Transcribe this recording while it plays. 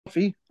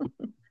coffee.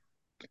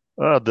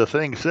 The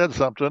thing said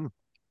something.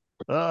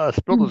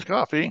 Spilled his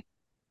coffee.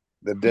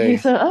 The He day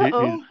said, He, he's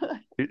 "Uh-oh."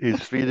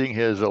 he's feeding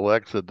his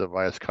Alexa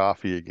device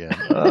coffee again.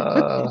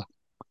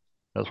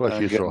 That's why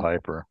I'm she's so getting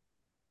hyper.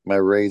 my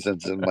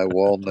raisins and my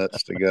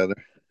walnuts together.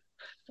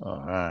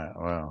 All right.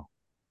 Well,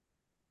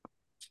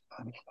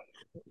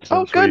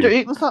 Oh, since good. You're we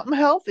eating something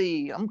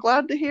healthy. I'm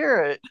glad to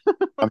hear it.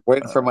 I'm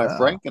waiting for my yeah,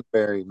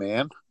 Frankenberry,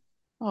 man.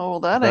 Oh, well,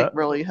 that ain't nut,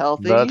 really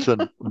healthy. nuts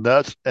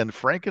and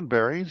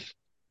Frankenberries.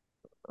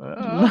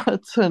 Uh,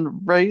 Nuts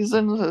and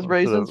raisins,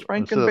 raisins,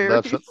 instead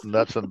of Frankenberries.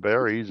 nuts and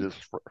berries, it's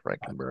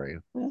Frankenberry.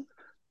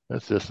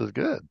 It's just as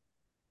good.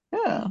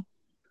 Yeah.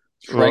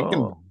 Frankenberry.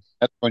 Oh,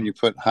 That's when you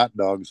put hot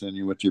dogs in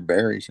you with your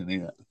berries and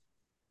eat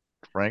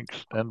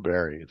Franks and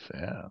berries.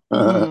 Yeah. it.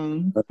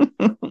 Mm.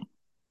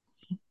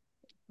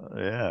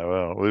 Yeah,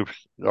 well, we've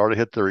already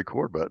hit the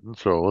record button,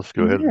 so let's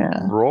go ahead and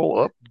Yeah. roll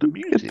up the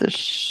Get this music.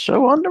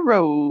 show on the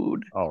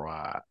road. All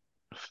right.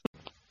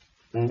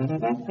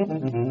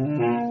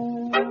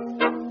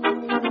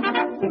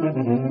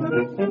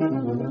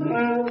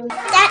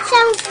 That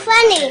sounds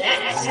funny.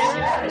 That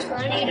sounds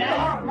funny.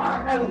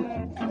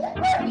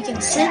 You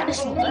can send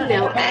us an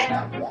email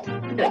at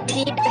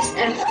tsf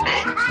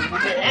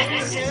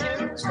that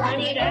sounds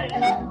funny.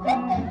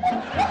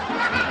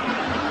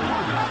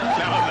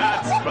 Now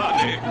that's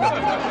funny.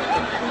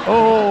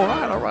 All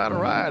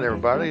right,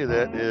 everybody.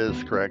 That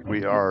is correct.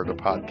 We are the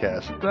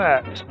podcast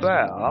that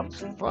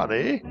sounds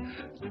funny.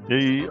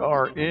 We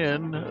are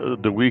in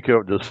the week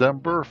of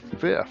December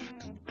 5th,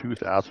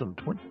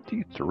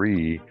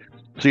 2023.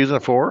 Season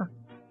 4,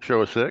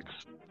 Show 6,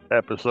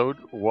 Episode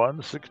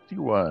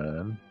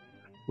 161.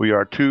 We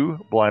are two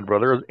blind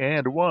brothers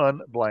and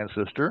one blind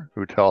sister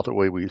who tell it the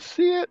way we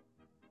see it.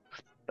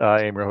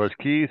 I am your host,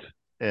 Keith,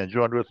 and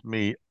joined with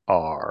me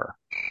are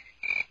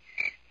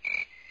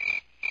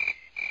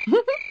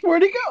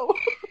Where'd he go?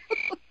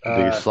 the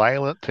uh,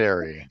 silent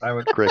Terry, I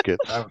was I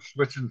crickets. was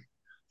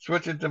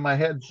switching to my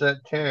headset,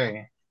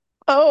 Terry.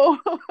 Oh,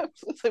 I was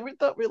gonna say, we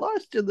thought we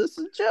lost you. This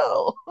is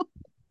Jill.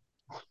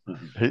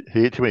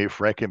 He ate too many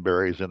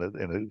Frankenberries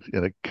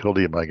and it killed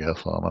him, I guess.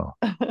 I don't know.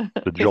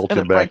 To He's jolt in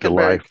a him back to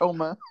Frankenberry life.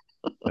 coma.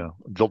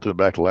 Jolt him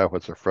back to life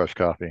with some fresh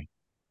coffee.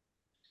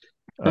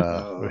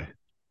 Uh, we, Uh,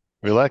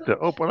 we like to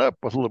open up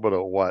with a little bit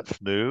of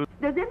what's new.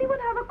 Does anyone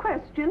have a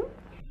question?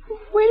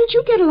 Where did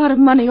you get a lot of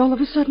money all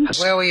of a sudden?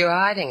 Where were you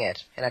hiding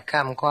it? In a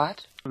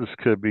kumquat? This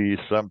could be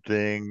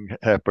something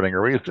happening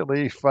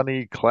recently,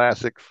 funny,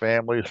 classic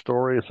family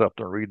story,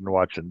 something reading,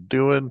 watching,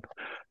 doing,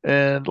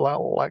 and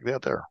like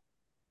that there.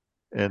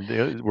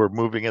 And we're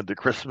moving into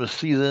Christmas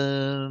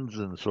seasons,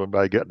 and so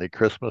anybody got any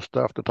Christmas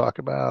stuff to talk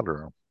about,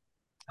 or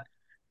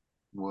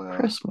well,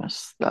 Christmas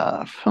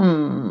stuff.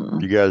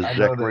 you guys I know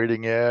that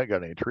decorating yet?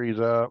 Got any trees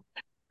up?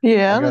 I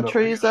Yeah, the got a few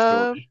tree's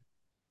up. stories.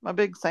 My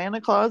big Santa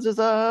Claus is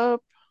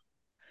up.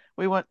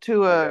 We went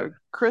to I got a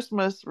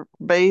Christmas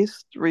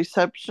based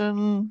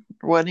reception,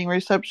 wedding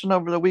reception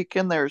over the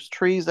weekend. There's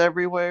trees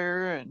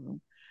everywhere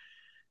and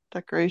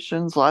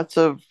decorations, lots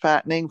of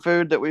fattening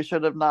food that we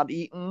should have not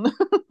eaten.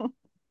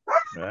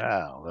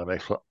 Wow, that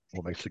makes what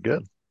makes it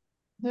good.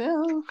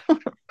 Yeah.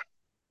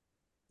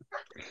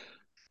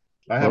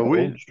 I have Well, an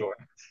old we story.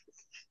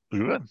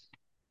 good.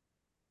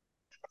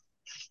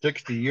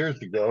 60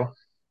 years ago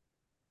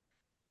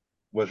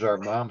was our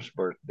mom's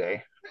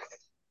birthday,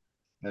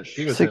 and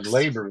she was in Six.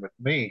 labor with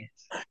me,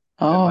 and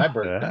my Oh,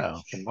 birthday Yeah,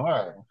 is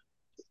tomorrow.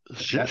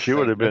 That's she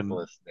would St. have been.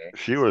 Nicholas Day.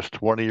 She was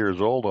 20 years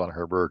old on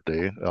her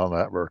birthday, on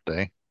that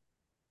birthday,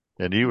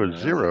 and he was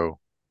Yeah. 0.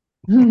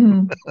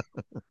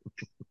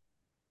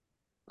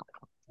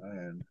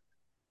 And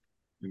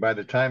by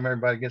the time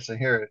everybody gets to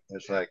hear it,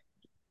 it's like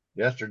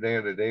yesterday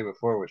or the day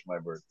before was my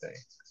birthday.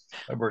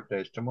 My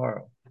birthday's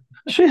tomorrow.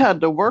 she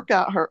had to work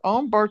out her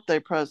own birthday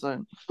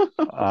present.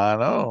 I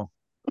know.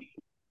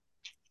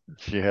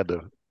 She had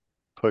to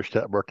push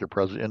that birthday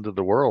present into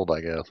the world,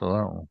 I guess. I don't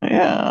know.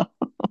 Yeah.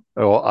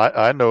 Well,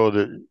 I know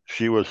that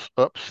she was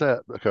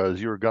upset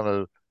because you were going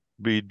to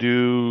be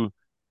due,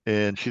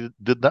 and she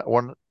did not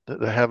want to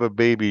have a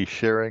baby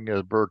sharing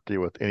a birthday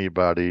with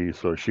anybody,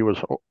 so she was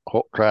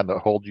trying to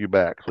hold you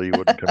back so you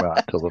wouldn't come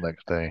out until the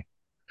next day.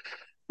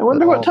 I But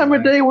wonder what All time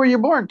of nine, day were you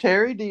born,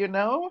 Terry? Do you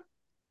know?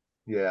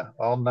 yeah,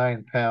 all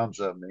 9 pounds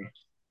of me.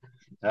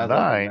 I was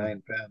like a 9,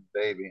 9 pound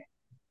baby.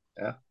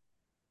 Yeah,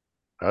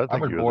 I don't I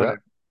think was you was born that. at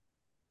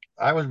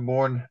I was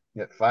born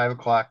at 5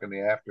 o'clock in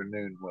the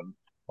afternoon when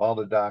all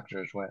the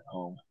doctors went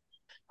home.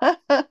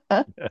 I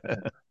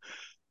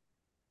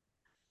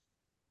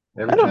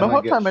Every don't know time I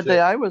what get time of day sick,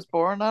 I was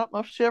born. I don't know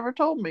if she ever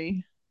told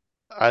me.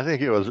 I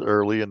think it was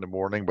early in the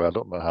morning, but I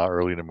don't know how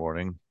early in the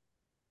morning.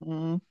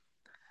 Mm.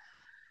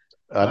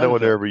 I I know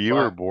was at whenever you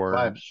were five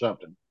born,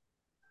 something.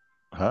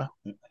 huh?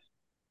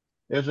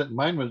 Isn't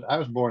mine was I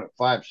was born at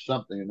 5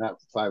 something and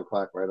not 5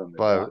 o'clock right on the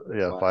Five, dot, but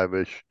yeah, five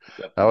 5-ish.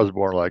 I something. was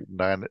born like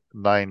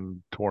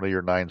 9:20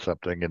 or 9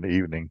 something in the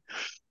evening.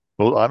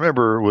 Well, I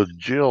remember with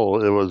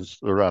Jill, it was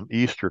around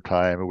Easter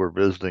time. We were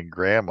visiting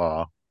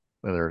Grandma,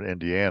 and they're in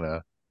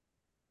Indiana,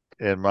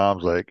 and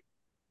Mom's like,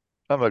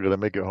 I'm not going to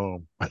make it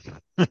home.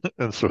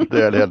 And so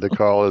Dad had to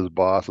call his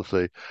boss and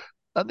say,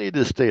 I need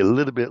to stay a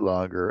little bit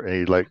longer. And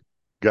he like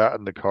got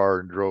in the car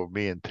and drove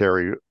me and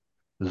Terry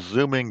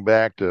zooming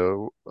back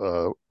to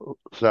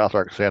South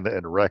Santa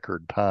in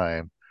record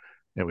time.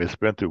 And we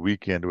spent the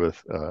weekend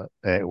with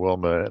Aunt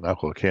Wilma and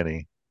Uncle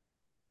Kenny.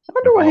 I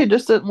wonder why he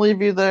just didn't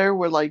leave you there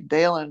with like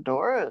Dale and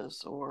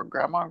Doris or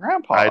Grandma and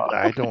Grandpa.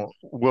 I don't.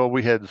 Well,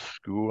 we had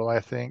school,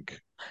 I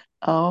think,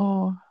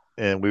 Oh,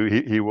 and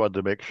he wanted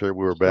to make sure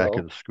we were back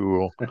in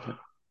school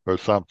or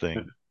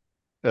something.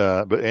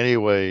 But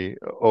anyway,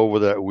 over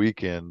that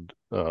weekend,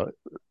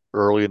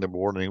 early in the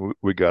morning,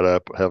 we got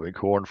up having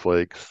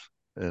cornflakes,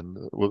 and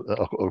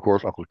of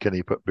course, Uncle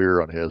Kenny put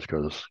beer on his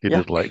because he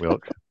didn't like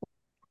milk.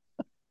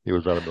 He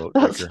was not a milk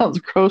that drinker. sounds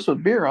gross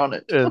with beer on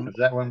it. And Is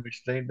that when we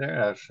stayed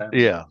there?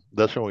 yeah,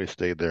 that's when we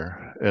stayed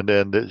there. And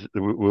then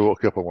we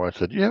woke up one morning and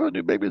said, "You have a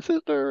new baby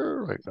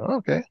sister?" Like, oh,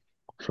 okay.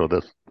 So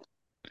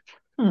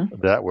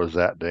that was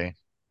that day.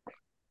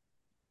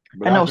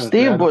 I know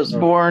Steve was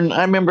born.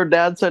 I remember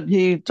Dad said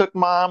he took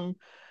Mom,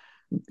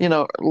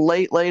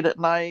 late at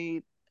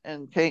night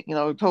and came,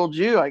 told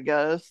you, I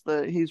guess,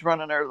 that he's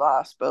running her to the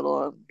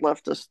hospital and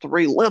left us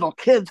three little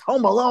kids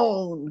home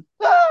alone.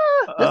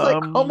 Just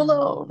like Home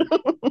Alone.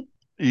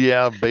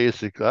 Yeah,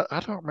 basically.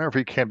 I don't remember if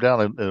he came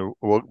down and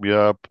woke me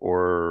up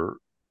or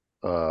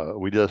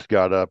we just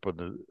got up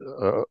and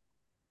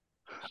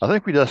I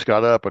think we just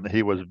got up and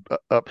he was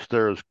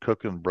upstairs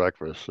cooking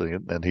breakfast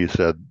and he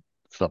said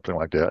something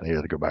like that and he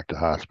had to go back to the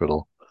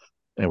hospital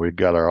and we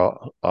got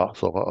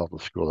ourselves off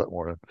of school that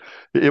morning.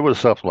 It was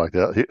something like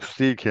that.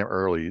 Steve came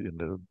early in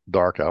the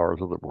dark hours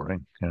of the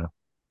morning. Yeah.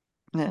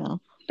 Yeah.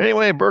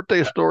 Anyway,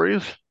 birthday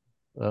stories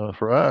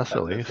for us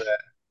at least.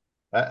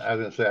 I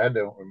was gonna say I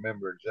don't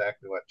remember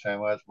exactly what time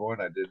I was born.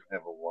 I didn't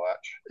have a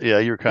watch. Yeah,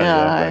 you were kind of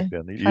young back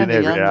then. You didn't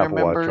have your Apple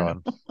Watch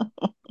on.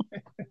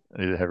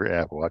 You didn't have your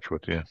Apple Watch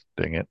with you.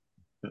 Dang it.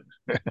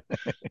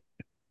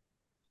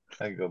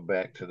 I go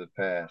back to the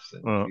past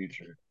and the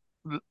future.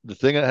 The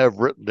thing I have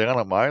written down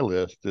on my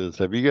list is,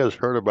 have you guys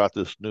heard about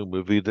this new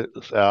movie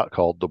that's out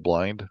called The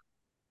Blind?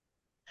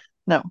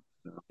 No.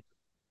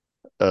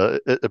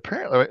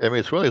 Apparently, I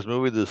mean, it's one of these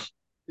movies.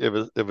 If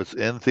it's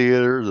in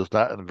theaters, it's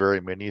not in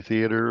very many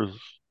theaters.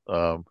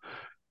 And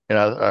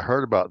I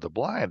heard about The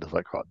Blind. It's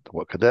like,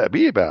 what could that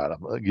be about?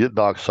 I'm getting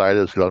all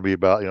excited. It's going to be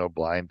about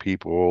blind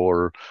people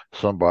or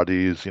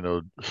somebody's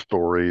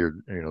story or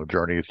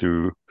journey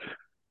through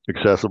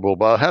accessible.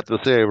 But I have to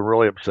say, I'm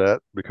really upset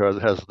because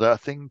it has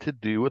nothing to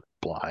do with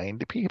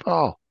blind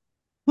people.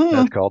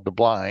 That's called The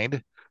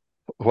Blind.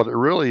 What it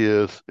really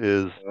is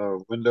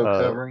window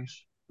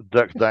coverings.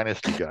 Duck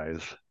Dynasty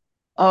guys.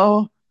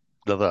 Oh,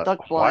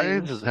 Duck why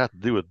does it have to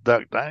do with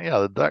Duck Dynasty? Yeah,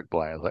 the Duck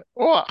Blind. It's like,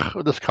 oh,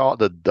 we'll just call it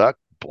the Duck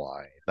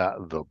Blind,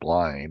 not The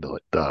Blind.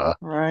 Like, duh.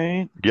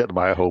 Right. Getting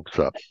my hopes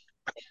up.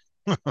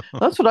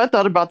 That's what I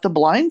thought about The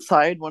Blind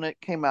Side when it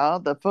came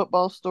out, the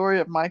football story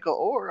of Michael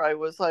Oher. I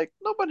was like,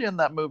 nobody in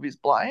that movie's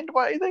blind.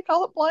 Why do they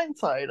call it Blind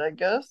Side? I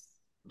guess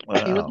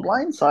he was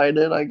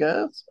blindsided. I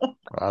guess.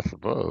 I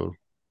suppose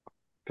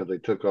because they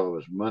took all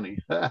his money.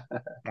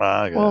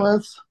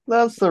 Well,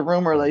 that's the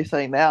rumor they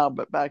say now,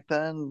 but back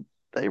then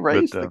they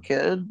raised the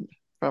kid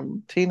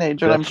from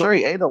teenager. And I'm sure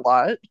he ate a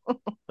lot.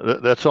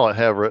 That's all I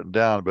have written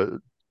down. But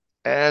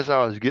as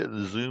I was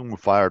getting Zoom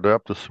fired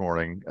up this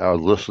morning, I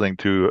was listening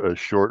to a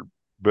short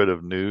bit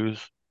of news,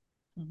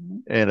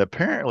 and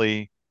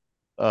apparently,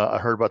 I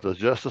heard about this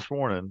just this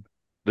morning.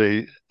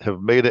 They have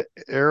made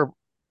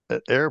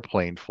an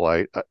airplane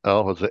flight. I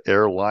don't know if it's an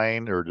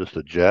airline or just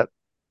a jet,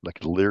 like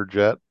a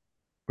Learjet,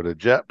 but a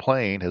jet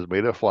plane has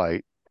made a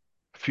flight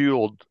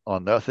fueled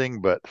on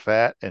nothing but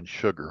fat and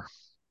sugar.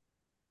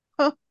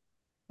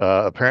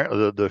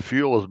 Apparently, the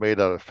fuel is made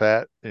out of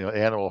fat,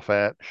 animal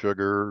fat,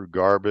 sugar,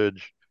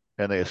 garbage,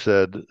 and they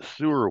said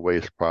sewer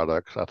waste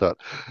products. I thought,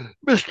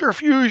 Mr.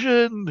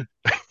 Fusion!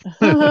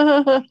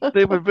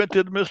 They've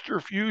invented Mr.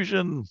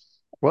 Fusion.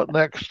 What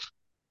next?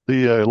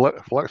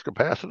 The flux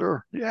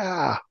capacitor?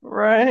 Yeah.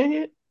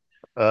 Right.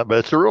 But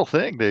it's a real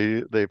thing.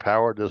 They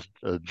powered this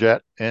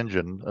jet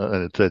engine,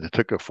 and it said they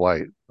took a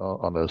flight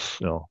on this,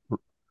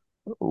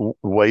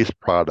 waste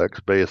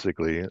products,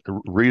 basically.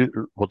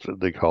 What's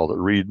it they call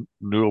it?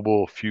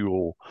 Renewable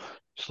fuel,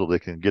 so they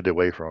can get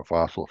away from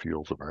fossil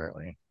fuels,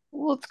 apparently.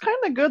 Well, it's kind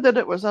of good that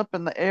it was up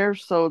in the air,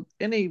 so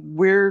any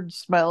weird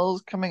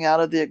smells coming out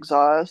of the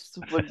exhaust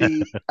would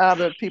be out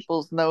of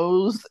people's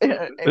nose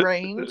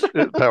range.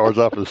 It powers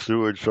off the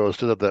sewage, so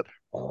instead of that,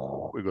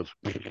 it goes.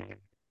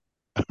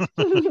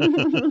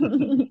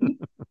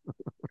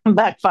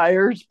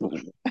 Backfires.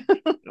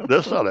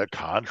 That's not a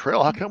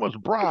contrail. How come it's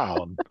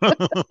brown?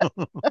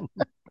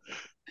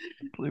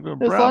 As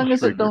long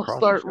as it don't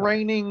start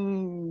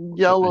raining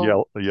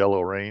yellow.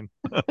 Yellow rain.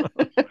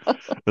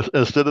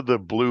 Instead of the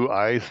blue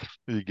ice,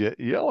 you get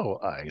yellow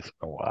ice.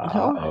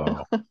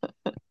 Wow.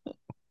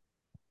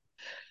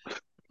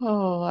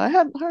 Oh, I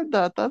hadn't heard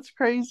that. That's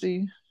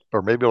crazy.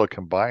 Or maybe it'll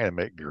combine and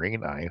make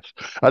green ice.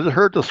 I just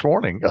heard this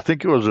morning. I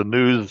think it was the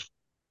news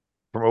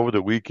from over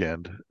the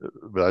weekend,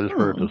 but I just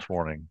heard it this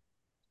morning.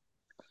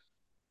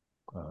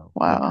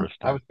 Wow.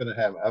 I was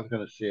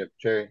gonna see if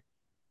Terry,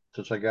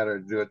 since I got her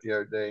to do it the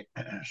other day,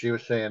 she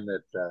was saying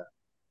that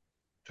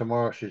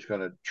tomorrow she's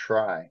going to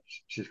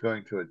she's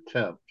going to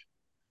attempt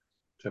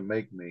to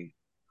make me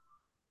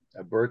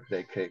a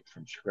birthday cake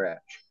from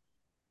scratch.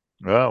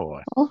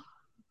 Oh, Well,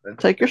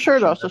 take your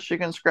shirt off so she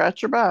can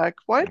scratch your back.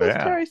 Why does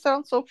Terry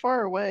sound so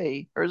far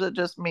away? Or is it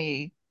just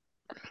me?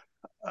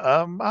 I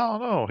don't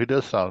know. He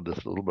does sound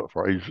just a little bit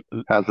far.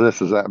 How's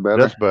this? Is that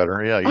better? That's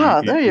better.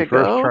 Yeah. There you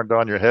first go. turned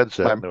on your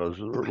headset and it was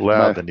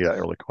loud, then you got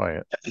really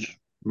quiet.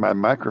 My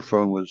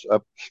microphone was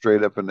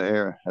straight up in the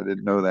air. I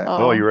didn't know that.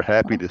 Oh, you were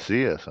happy to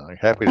see us. Huh?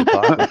 Happy to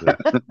talk with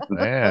us.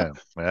 Man,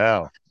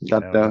 wow.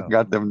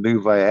 Got them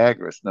new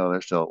Viagra's. No,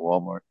 they're still at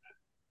Walmart.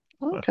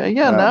 Okay,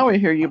 yeah, now we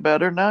hear you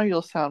better. Now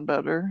you'll sound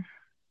better.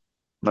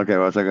 Okay,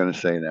 what was I going to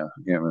say now?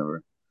 I can't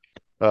remember.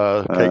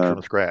 Cake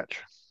from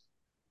scratch.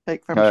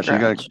 Cake from scratch. So you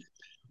got to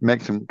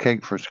make some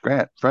cake from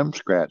scratch,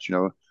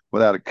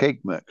 without a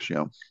cake mix,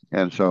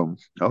 And so,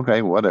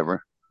 okay,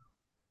 whatever.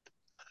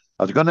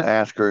 I was going to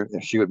ask her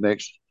if she would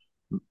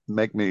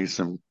make me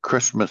some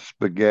Christmas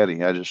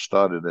spaghetti. I just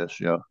thought of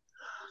this,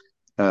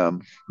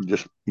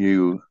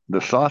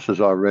 the sauce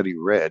is already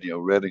red,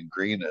 red and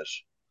green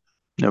is,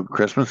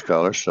 Christmas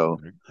color. So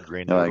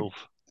green noodles.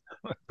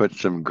 Put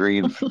some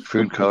green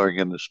food coloring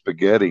in the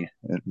spaghetti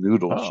and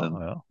noodles,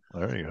 well,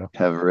 there you go.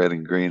 Have red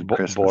and green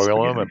Christmas boil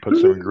spaghetti. them and put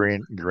some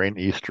green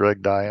Easter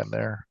egg dye in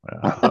there.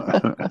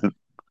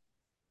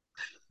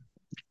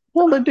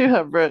 Well, they do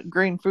have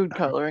green food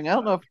coloring. I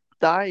don't know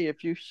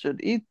if you should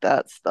eat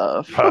that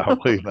stuff.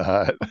 Probably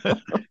not.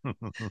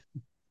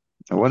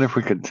 I wonder if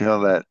we could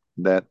tell that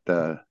thing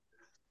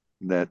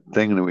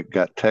that we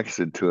got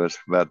texted to us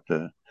about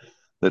the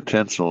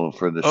tinsel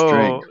for the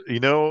string.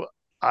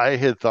 I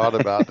had thought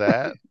about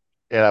that,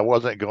 and I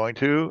wasn't going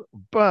to,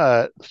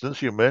 but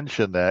since you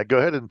mentioned that, go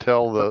ahead and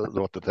tell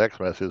what the text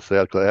message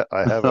said, because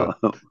I have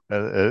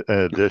an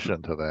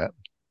addition to that.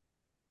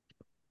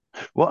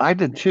 Well, I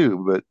did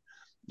too, but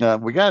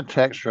we got a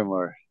text from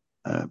our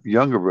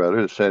younger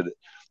brother that said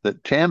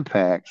that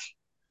Tampax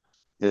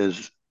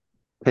is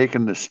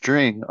taking the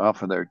string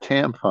off of their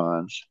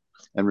tampons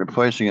and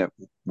replacing it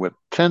with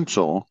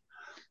tinsel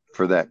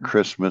for that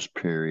Christmas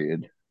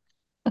period.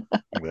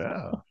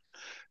 Yeah.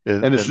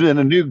 And it's in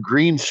a new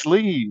green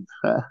sleeve.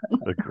 A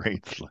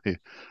green sleeve.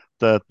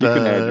 You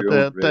can add your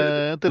own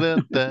red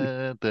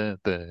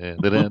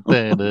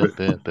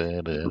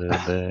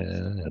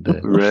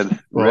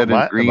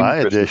and green. My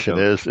addition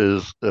is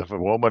if a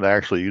woman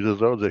actually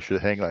uses those, they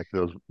should hang like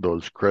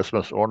those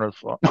Christmas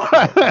ornaments on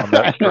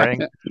that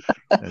string,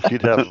 and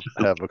she'd have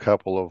a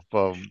couple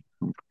of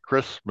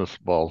Christmas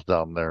balls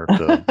down there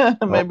to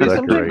maybe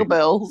some jingle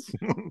bells.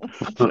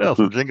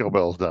 Some jingle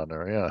bells down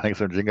there. Yeah, hang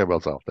some jingle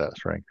bells off that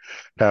string.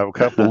 Have a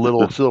couple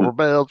little silver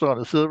bells on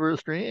a silver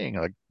string.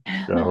 Like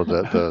was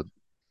that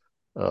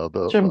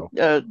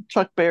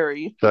Chuck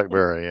Berry. Chuck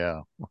Berry,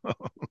 yeah.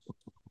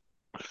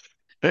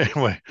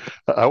 Anyway,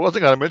 I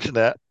wasn't going to mention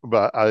that,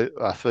 but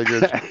I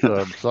figured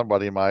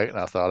somebody might, and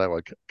I thought I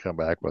would come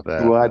back with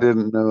that. Well, I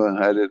didn't know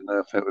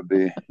if it would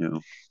be,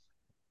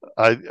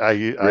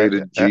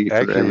 rated G.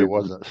 Actually, it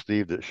wasn't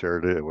Steve that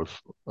shared it. It was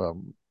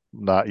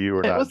not you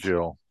or not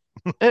Jill.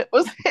 It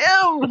was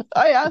him.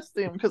 I asked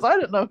him because I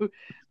didn't know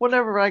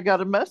whenever I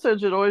got a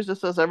message, it always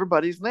just says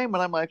everybody's name.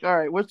 And I'm like, all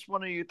right, which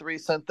one of you three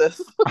sent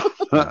this?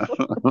 But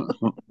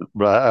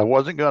I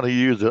wasn't going to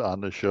use it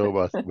on the show,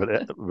 but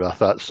I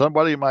thought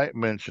somebody might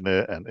mention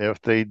it. And if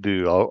they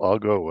do, I'll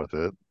go with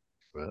it.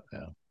 But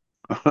yeah.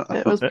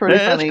 It was pretty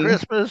funny. It's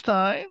Christmas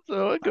time,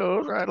 so it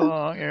goes right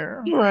along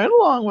here. Right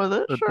along with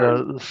it,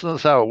 sure.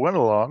 Since how it went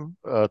along,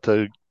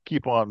 to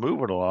keep on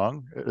moving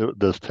along,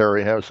 does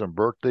Terry have some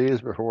birthdays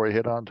before we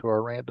hit on to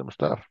our random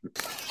stuff?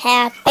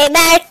 Happy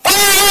birthday!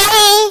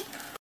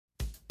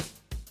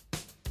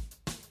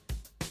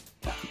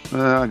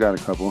 I got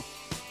a couple.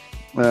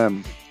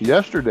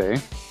 Yesterday,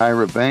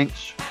 Ira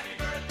Banks.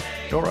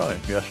 Oh, really?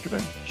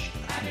 Yesterday?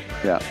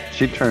 Yeah,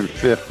 she turned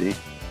 50.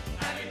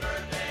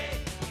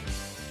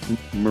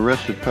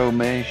 Marissa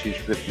Tomei, she's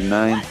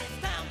 59.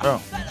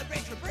 Oh.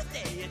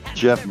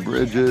 Jeff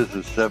Bridges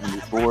is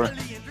 74.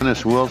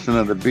 Dennis Wilson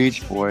of the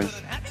Beach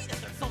Boys,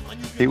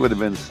 he would have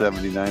been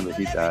 79, but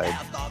he died.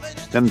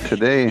 And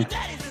today,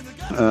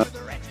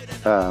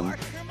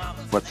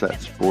 what's that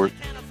sport?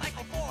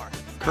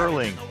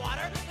 Curling.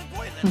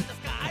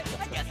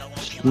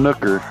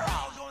 Snooker.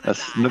 A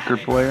snooker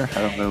player?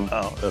 I don't know.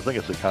 Oh, I think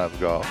it's a kind of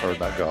golf, or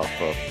not golf,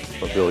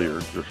 but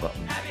billiards or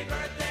something.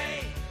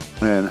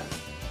 And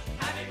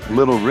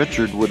Little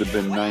Richard would have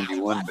been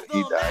 91, but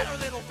he died.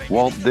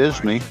 Walt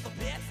Disney.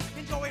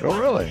 Oh,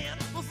 really?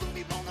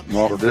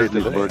 Walt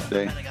Disney's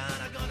birthday.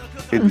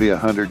 He'd be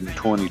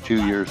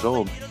 122 years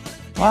old.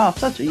 Wow,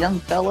 such a young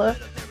fella.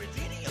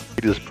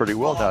 He does pretty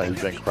well now.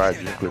 He's been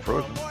cryogenically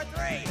frozen.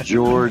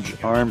 George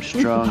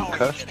Armstrong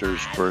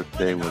Custer's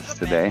birthday was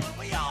today.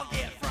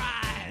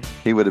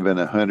 He would have been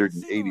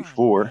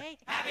 184.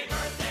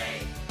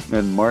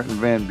 And Martin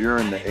Van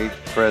Buren, the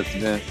 8th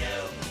president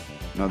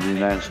of the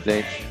United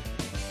States,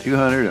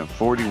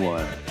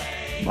 241.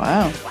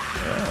 Wow.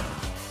 Yeah.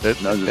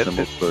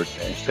 Simmel's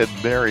birthday.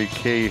 And Mary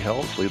Kay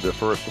Helsley, the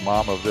first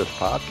mom of this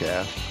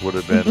podcast, would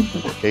have been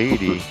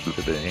 80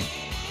 today.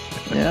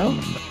 Yeah.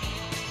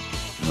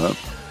 Yep.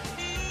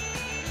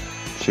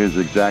 She was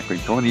exactly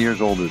 20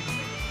 years older than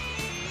me.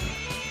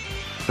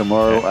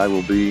 Tomorrow I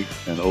will be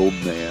an old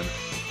man.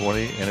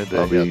 20 in a day.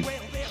 I'll be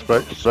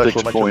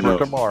Special mention for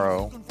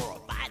tomorrow.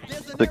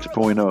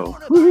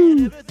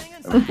 6.0.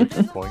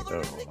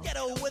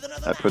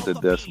 6.0. I put the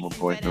decimal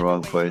point in the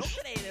wrong place.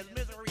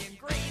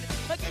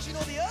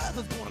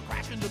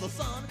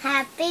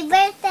 Happy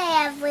birthday,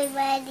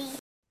 everybody.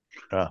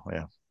 Oh,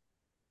 yeah.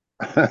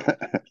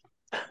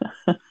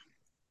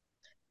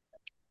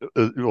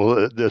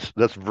 Well,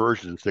 that's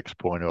version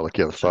 6.0. Like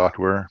you have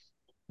software.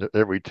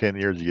 Every 10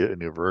 years you get a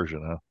new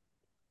version, huh?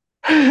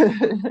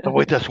 Oh,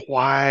 wait, that's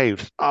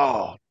wives.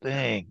 Oh,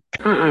 dang.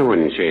 I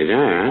wouldn't say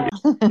that.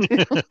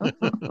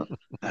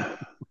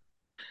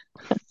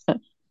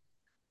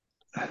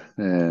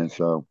 And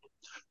so,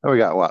 we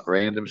got what?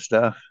 Random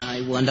stuff?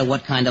 I wonder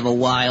what kind of a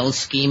wild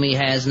scheme he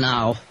has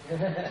now.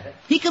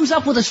 He comes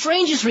up with the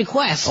strangest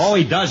requests. Oh,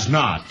 he does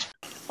not.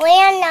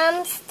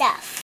 Random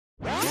stuff.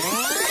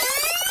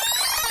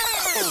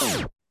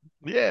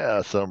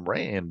 Yeah, some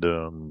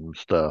random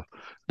stuff.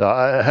 Now,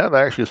 I have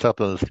actually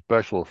something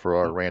special for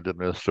our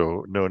randomness,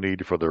 so no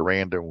need for the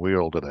random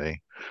wheel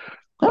today.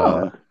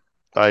 I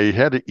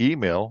had an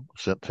email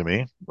sent to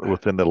me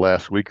within the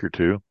last week or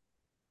two,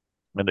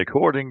 and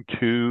according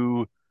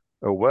to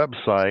a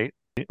website,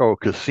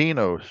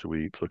 Casino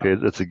Sweeps, okay,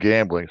 it's a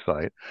gambling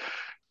site.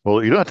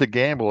 Well, you don't have to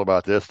gamble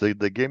about this. They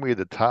gave me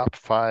the top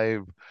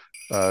 5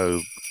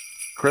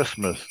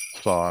 Christmas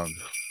songs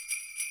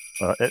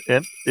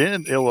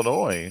in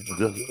Illinois,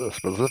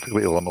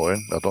 specifically Illinois.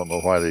 I don't know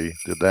why they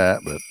did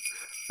that, but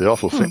they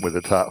also sent me the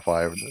top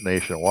 5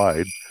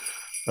 nationwide.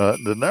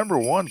 The number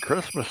 1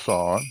 Christmas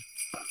song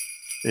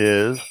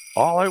is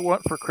 "All I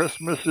Want for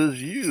Christmas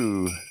Is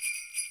You."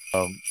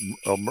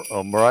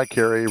 Mariah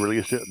Carey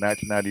released it in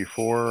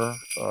 1994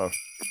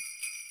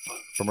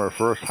 from her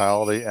first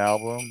holiday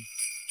album.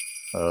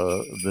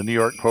 The New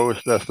York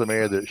Post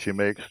estimated that she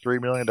makes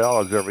 $3 million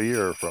every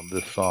year from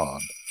this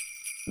song.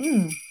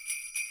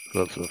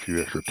 So that's a few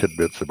extra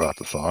tidbits about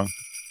the song.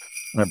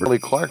 Kelly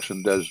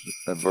Clarkson does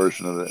a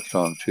version of that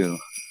song too.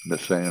 I'm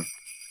just saying.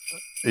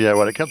 Yeah,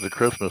 when it comes to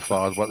Christmas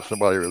songs, once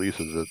somebody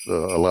releases it,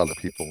 a lot of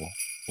people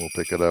will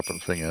pick it up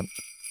and sing it.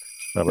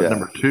 But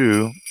number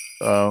 2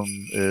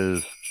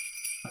 is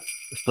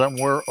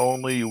 "Somewhere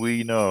Only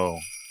We Know."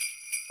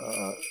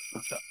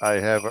 I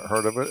haven't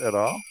heard of it at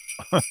all.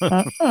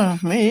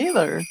 Me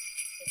either.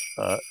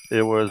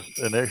 It was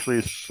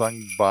initially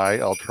sung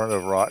by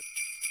alternative rock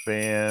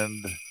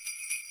band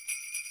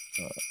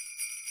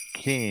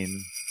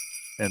Keane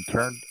and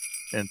turned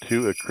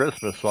into a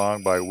Christmas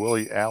song by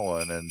Willie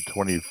Allen in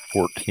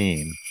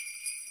 2014.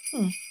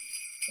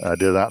 I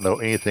did not know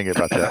anything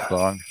about that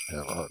song.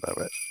 Never heard of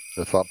it.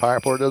 That's how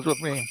popular it is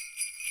with me.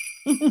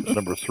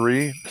 Number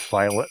 3,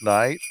 "Silent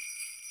Night."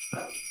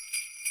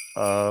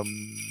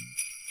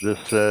 This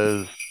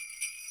says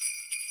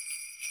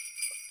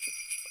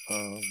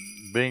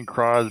Bing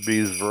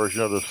Crosby's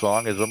version of the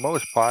song is the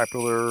most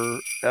popular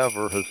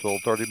ever, has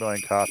sold 30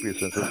 million copies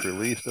since its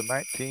release in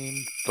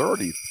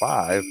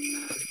 1935.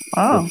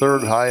 Wow. The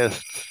 3rd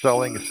highest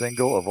selling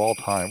single of all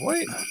time.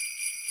 Wait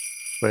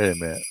a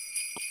minute.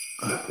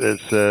 It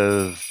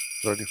says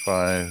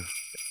 35.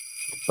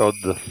 So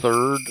the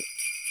 3rd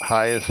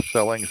highest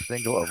selling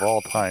single of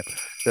all time.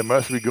 It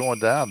must be going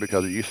down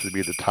because it used to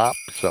be the top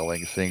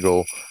selling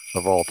single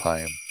of all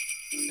time.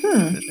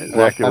 In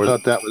fact, I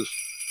thought that was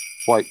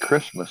White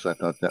Christmas. I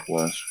thought that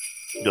was.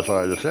 Just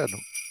what I just said.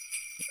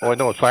 Oh,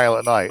 no,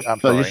 Silent Night. I'm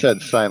sorry. No, you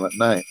said Silent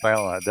Night.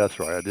 Silent Night. That's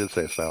right. I did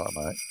say Silent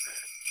Night.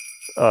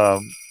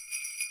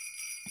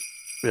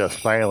 Yeah,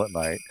 Silent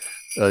Night.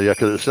 Yeah,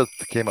 because it said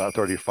it came out in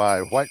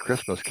 35. White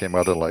Christmas came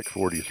out in like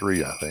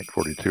 43, I think.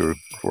 42,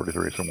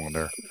 43, somewhere in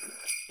there.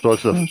 So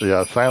it's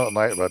Silent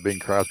Night by Bing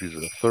Crosby is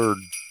the 3rd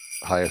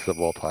highest of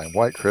all time.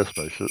 White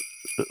Christmas,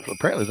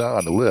 apparently not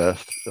on the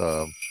list,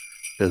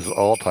 is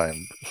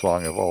all-time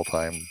song of all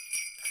time.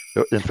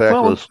 In fact,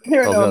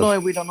 here in Illinois,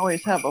 we don't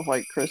always have a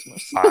White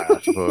Christmas. I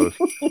suppose.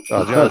 I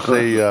was going to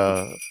say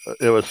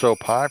it was so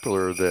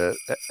popular that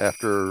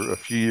after a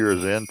few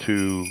years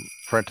into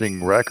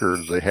printing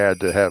records, they had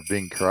to have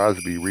Bing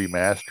Crosby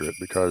remaster it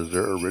because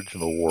their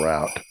original wore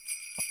out.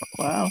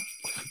 Wow.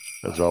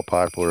 That's how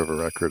popular of a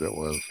record it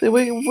was. See,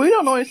 we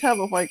don't always have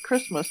a White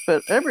Christmas,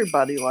 but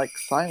everybody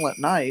likes Silent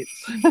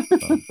Nights.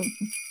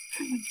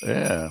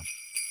 Yeah.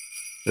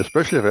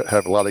 Especially if you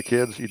have a lot of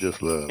kids, you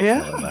just love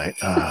Silent Night.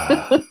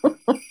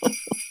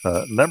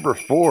 Number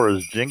 4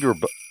 is Jingle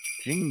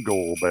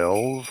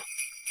Bells.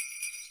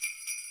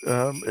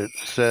 It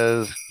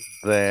says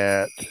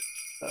that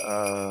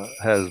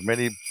has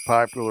many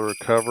popular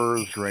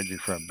covers ranging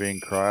from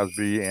Bing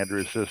Crosby,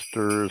 Andrew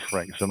Sisters,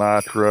 Frank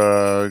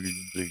Sinatra,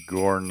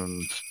 Gordon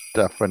and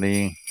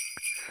Stephanie.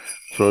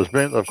 So it's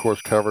been, of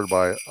course, covered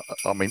by,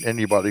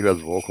 anybody who has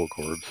vocal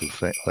cords has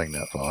sang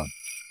that song.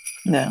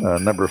 Yeah.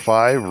 Number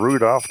 5,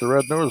 Rudolph the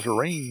Red-Nosed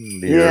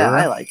Reindeer. Yeah,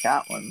 I like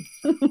that one.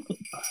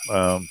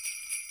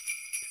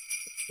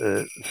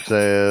 It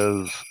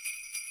says,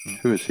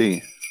 Who is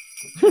he?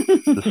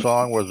 The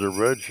song was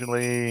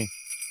originally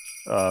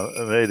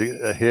made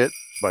a hit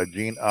by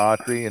Gene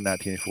Autry in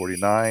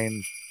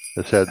 1949.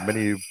 It's had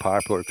many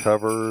popular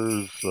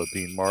covers,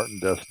 Dean Martin,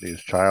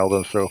 Destiny's Child,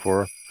 and so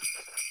forth.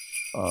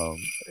 So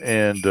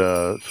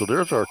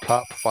there's our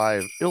top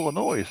 5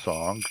 Illinois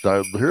songs.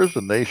 Now, here's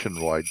the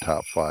nationwide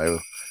top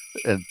 5.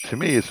 And to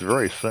me, it's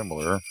very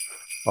similar.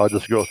 I'll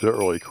just go through it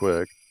really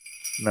quick.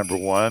 Number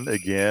 1,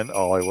 again,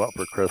 All I Want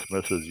for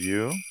Christmas Is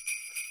You.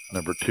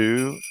 Number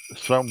 2,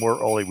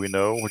 Somewhere Only We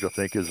Know, which I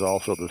think is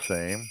also the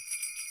same.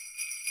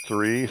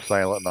 3,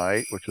 Silent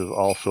Night, which is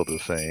also the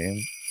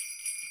same.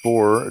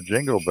 4,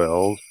 Jingle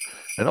Bells.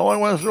 And the only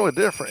one that's really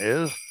different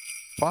is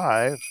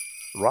 5,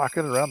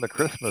 Rockin' Around the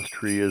Christmas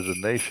Tree is a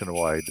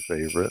nationwide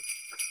favorite.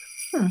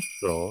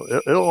 So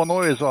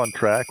Illinois is on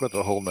track with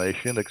the whole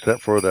nation,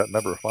 except for that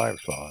number 5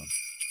 song.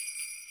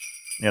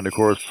 And of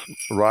course,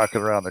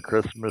 Rockin' Around the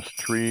Christmas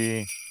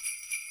Tree.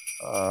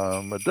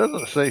 It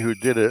doesn't say who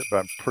did it, but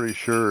I'm pretty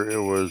sure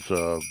it was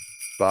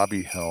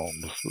Bobby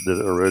Helms that did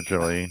it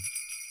originally.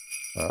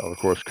 Of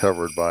course,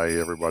 covered by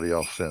everybody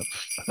else since.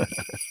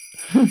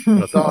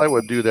 I thought I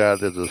would do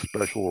that as a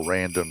special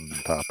random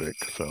topic.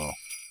 So,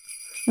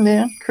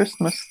 yeah,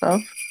 Christmas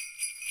stuff.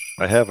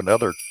 I have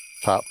another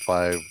top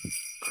 5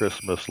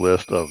 Christmas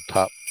list of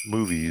top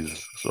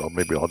movies, so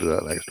maybe I'll do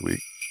that next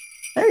week.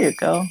 There you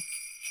go.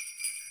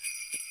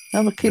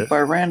 That'll keep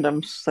our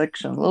random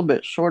section a little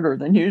bit shorter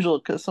than usual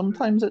because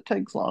sometimes it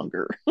takes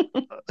longer.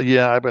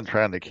 Yeah, I've been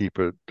trying to keep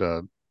it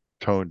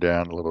toned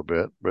down a little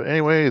bit. But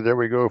anyway, there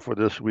we go for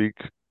this week.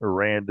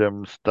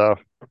 Random stuff.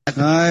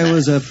 I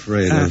was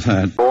afraid of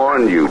that.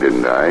 Warned you,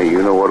 didn't I?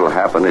 You know what'll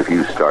happen if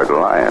you start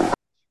lying.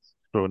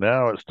 So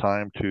now it's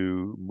time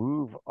to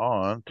move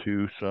on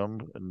to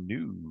some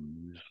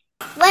news.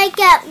 Wake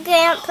up,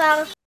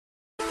 Grandpa.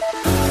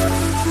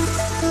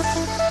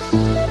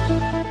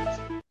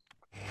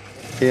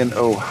 In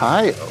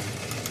Ohio,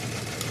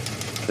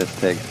 this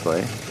takes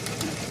place,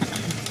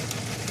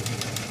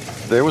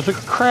 there was a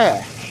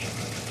crash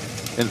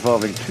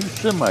involving 2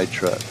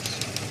 semi-trucks.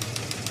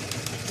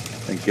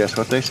 And guess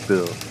what they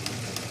spilled?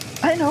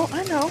 I know.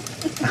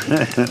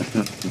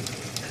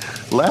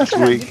 Last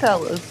week,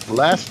 tell us.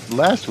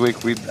 last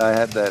week we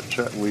had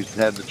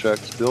the truck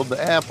spilled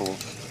the apples.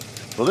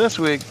 Well, this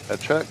week a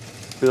truck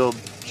spilled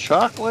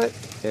chocolate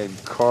and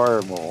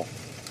caramel.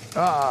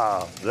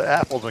 The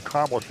apples and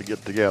caramel should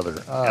get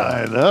together.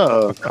 I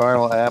know,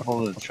 caramel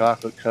apples and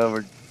chocolate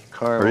covered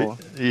caramel.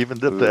 Even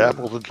dip the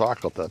apples in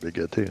chocolate, that'd be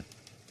good too.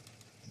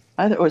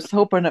 I was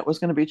hoping it was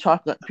going to be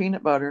chocolate and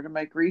peanut butter to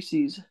make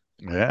Reese's.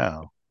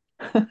 Yeah.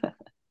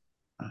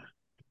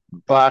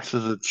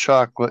 Boxes of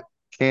chocolate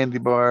candy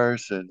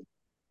bars and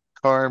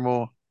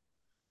caramel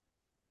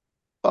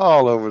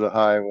all over the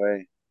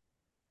highway.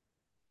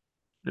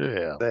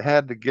 Yeah. They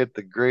had to get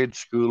the grade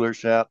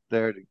schoolers out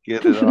there to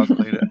get it all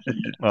cleaned up.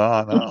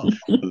 Oh,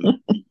 no.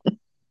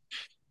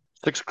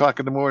 6 o'clock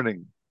in the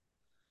morning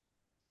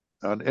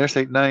on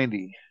Interstate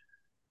 90.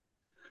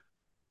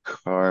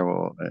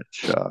 Caramel and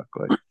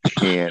chocolate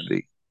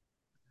candy.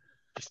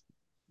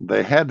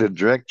 They had to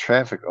direct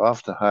traffic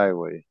off the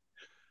highway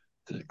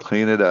to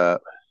clean it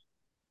up.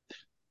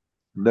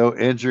 No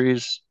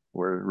injuries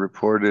were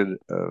reported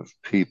of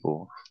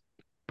people.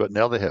 But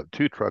now they have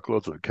 2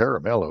 truckloads of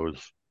caramellos.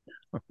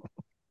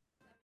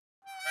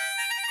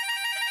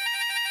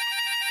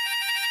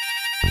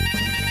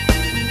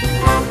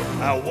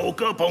 I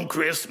woke up on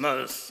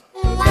Christmas,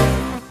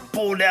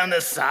 pulled down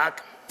the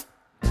sock,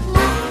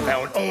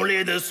 found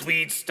only the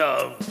sweet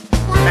stuff.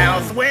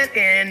 Mouth went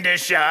into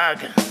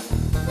shock.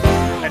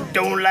 I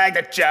don't like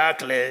the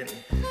chocolate,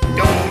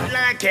 don't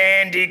like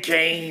candy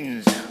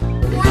canes,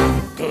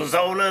 'cause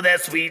all of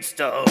that sweet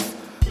stuff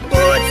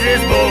puts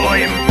this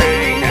boy in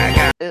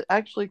pain. It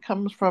actually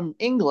comes from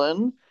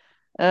England,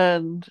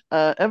 and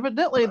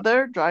evidently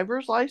their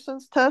driver's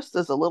license test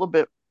is a little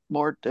bit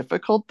more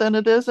difficult than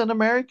it is in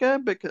America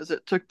because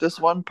it took this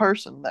one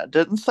person that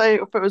didn't say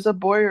if it was a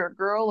boy or a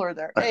girl or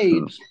their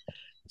age.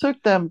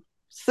 Took them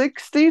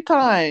 60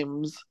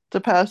 times to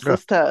pass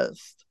this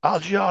test.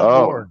 Ozzy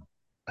Osbourne.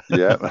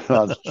 Yeah.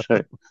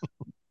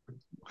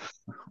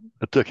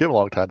 It took him a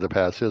long time to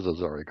pass his,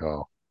 as I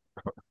recall.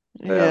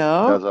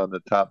 Yeah. That was on the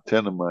top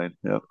 10 of mine.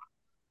 Yep.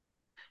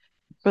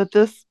 But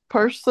this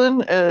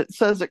person, it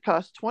says it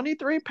costs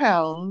 23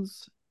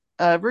 pounds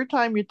every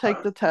time you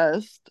take the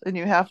test, and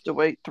you have to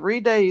wait 3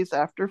 days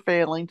after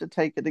failing to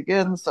take it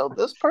again. So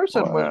this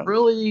person was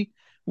really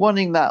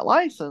wanting that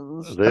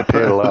license. They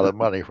paid a lot of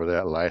money for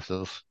that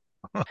license.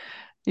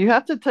 You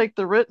have to take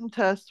the written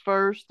test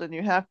first, and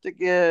you have to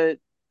get,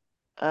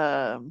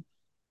 you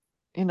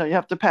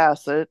have to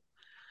pass it.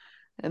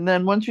 And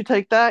then once you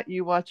take that,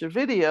 you watch a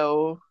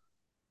video,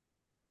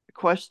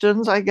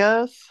 questions, I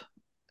guess,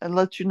 and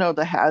let you know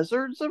the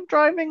hazards of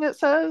driving, it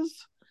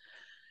says.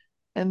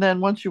 And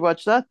then once you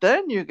watch that,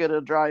 then you get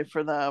a drive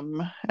for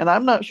them. And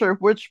I'm not sure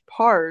which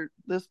part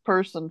this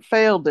person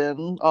failed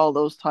in all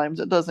those times.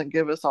 It doesn't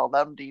give us all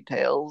them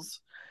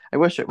details. I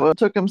wish it would. It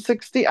took him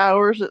 60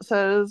 hours, it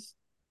says.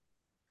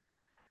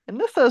 And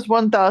this says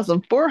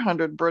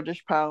 1,400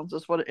 British pounds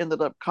is what it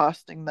ended up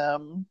costing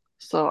them.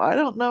 So I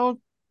don't know.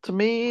 To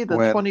me,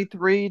 the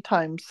 23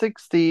 times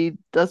 60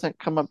 doesn't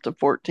come up to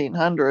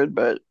 1,400,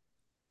 but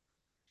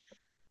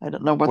I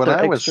don't know what the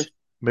extra.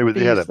 Maybe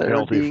they had a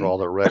penalty for all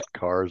the wrecked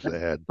cars they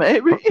had.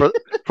 Maybe.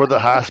 For the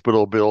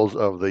hospital bills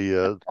of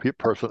the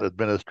person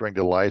administering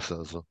the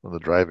license and the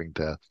driving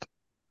test.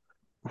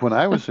 When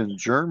I was in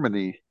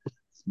Germany,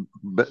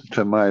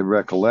 to my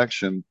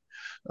recollection,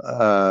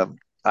 I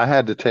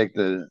had to take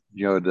the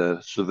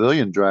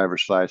civilian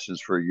driver's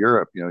license for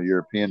Europe,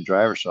 European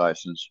driver's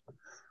license,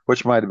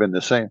 which might have been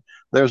the same.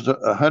 There's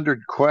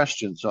 100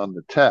 questions on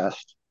the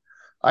test.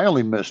 I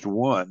only missed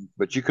one,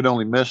 but you could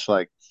only miss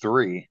like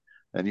 3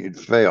 and you'd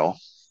fail.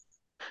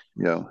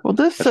 Well,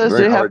 this says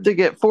you have to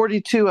get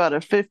 42 out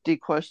of 50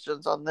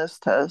 questions on this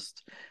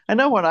test. I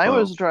know when I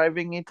was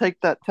driving, you take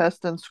that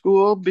test in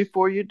school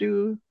before you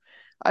do.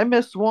 I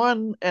missed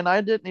one and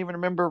I didn't even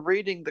remember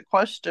reading the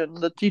question.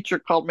 The teacher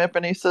called me up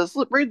and he says,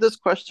 "Look, read this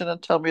question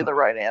and tell me the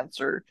right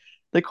answer."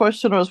 The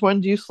question was,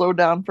 when do you slow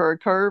down for a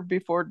curve,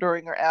 before,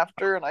 during, or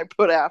after? And I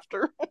put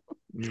after.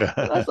 And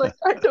I was like,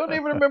 I don't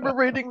even remember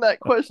reading that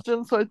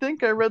question. So I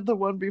think I read the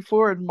one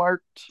before and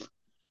marked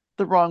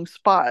the wrong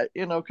spot,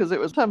 because it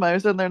was time I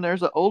was in there and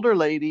there's an older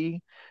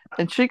lady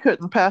and she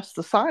couldn't pass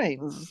the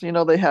signs.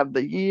 They have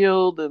the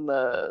yield and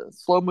the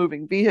slow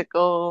moving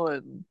vehicle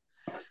and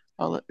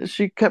all that.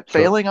 She kept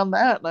failing on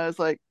that. And I was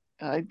like,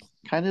 I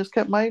kind of just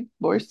kept my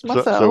voice to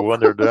myself. So when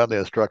they're done, the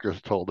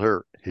instructors told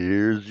her,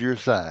 "Here's your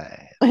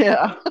sign."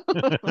 Yeah.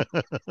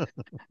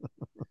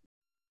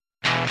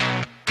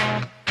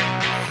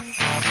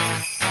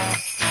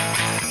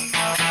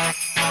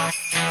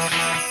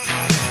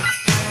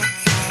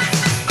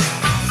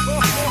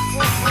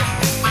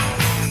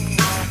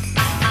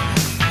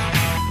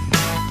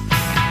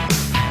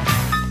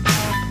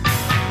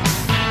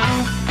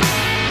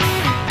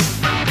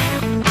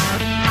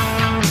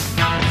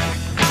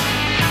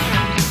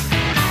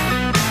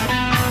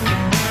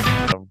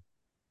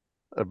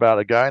 About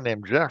a guy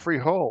named Jeffrey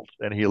Holt,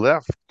 and he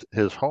left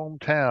his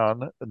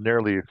hometown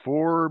nearly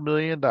 $4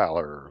 million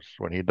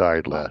when he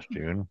died last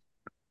June.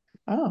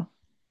 Oh.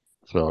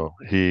 So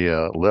he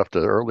left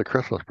an early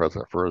Christmas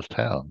present for his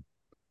town.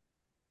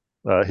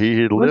 Where did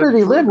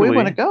he live? We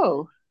want to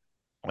go.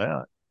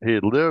 Yeah, he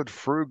had lived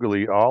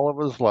frugally all of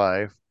his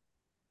life,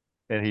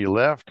 and he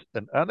left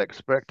an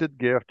unexpected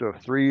gift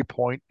of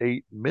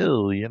 $3.8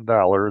 million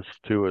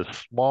to a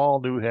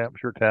small New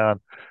Hampshire town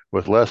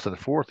with less than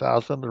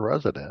 4,000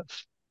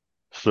 residents.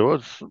 So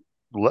it's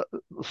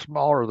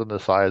smaller than the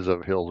size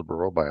of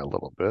Hillsboro by a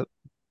little bit,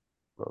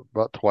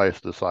 about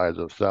twice the size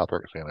of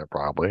Southwark Center,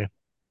 probably.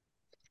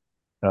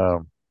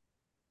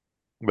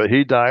 But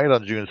he died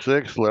on June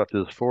 6th, left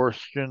his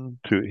fortune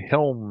to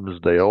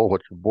Helmsdale,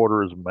 which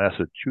borders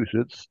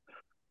Massachusetts.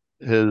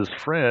 His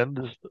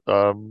friend,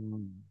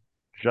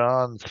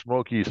 John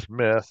Smoky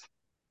Smith,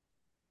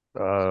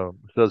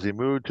 says he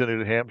moved to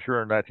New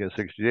Hampshire in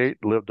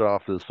 1968, lived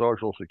off his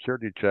Social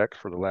Security checks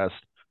for the last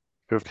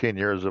 15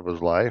 years of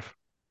his life.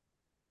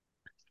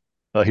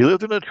 He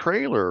lived in a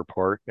trailer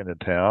park in the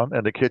town,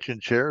 and the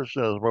kitchen chairs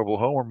in his mobile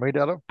home were made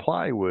out of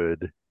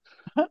plywood.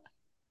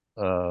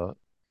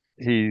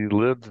 He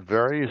lived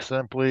very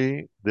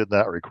simply, did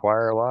not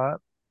require a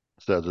lot,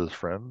 says his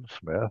friend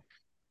Smith.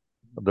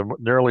 The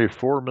nearly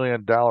 $4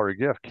 million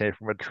gift came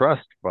from a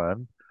trust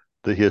fund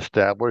that he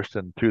established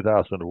in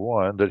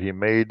 2001 that he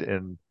made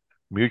in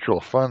mutual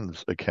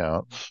funds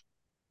accounts.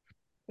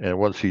 And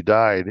once he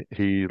died,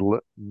 he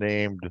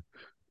named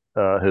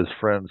his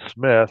friend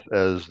Smith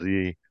as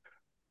the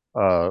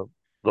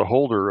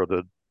holder of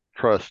the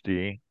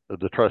trustee of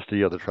the trust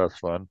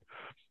fund.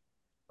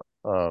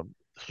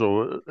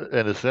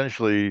 And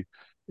essentially,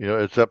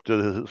 it's up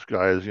to this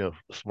guy's,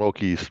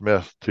 Smoky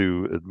Smith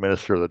to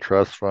administer the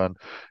trust fund.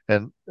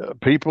 And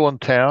people in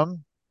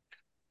town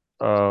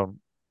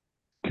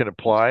can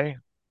apply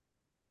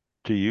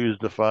to use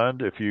the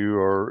fund. If you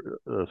are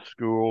a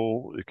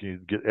school, you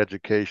can get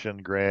education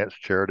grants,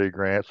 charity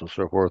grants, and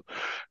so forth.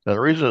 And the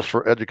reason it's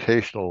for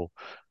educational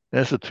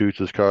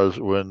institutes is because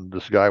when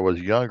this guy was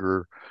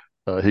younger,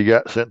 he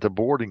got sent to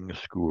boarding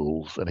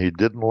schools, and he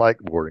didn't like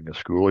boarding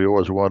school. He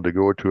always wanted to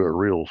go to a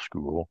real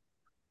school,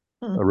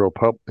 a real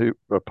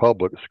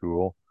public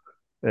school.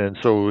 And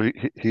so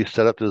he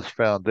set up this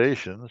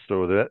foundation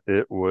so that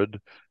it would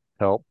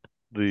help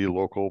the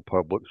local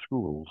public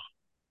schools.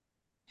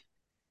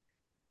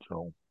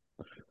 So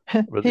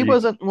he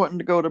wasn't wanting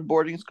to go to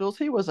boarding schools.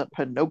 He wasn't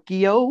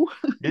Pinocchio.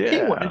 Yeah.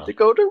 He wanted to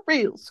go to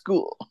real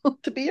school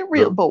to be a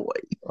real boy.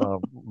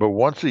 But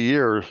once a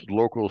year,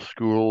 local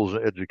schools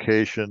and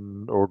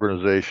education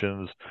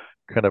organizations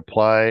can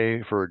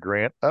apply for a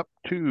grant up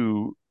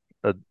to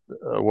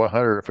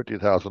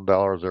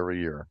 $150,000 every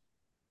year.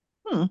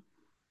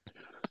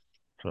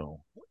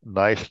 So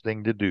nice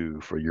thing to do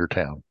for your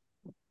town.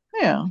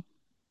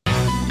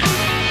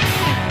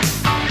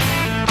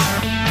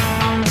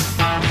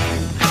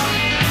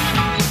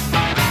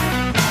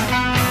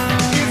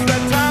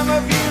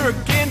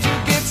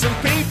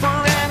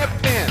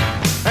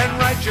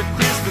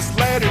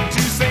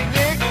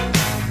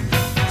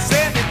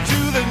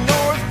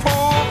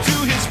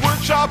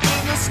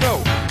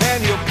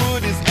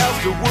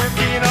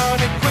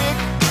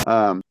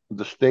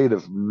 the state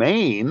of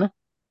Maine,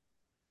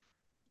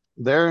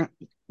 there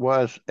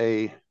was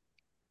a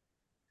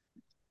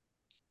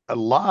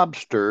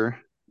lobster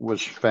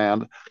was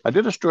found. I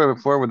did a story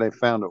before where they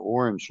found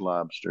orange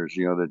lobsters,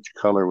 the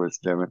color was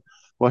different.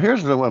 Well,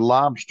 here's the one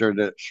lobster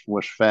that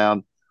was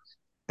found,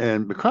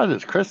 and because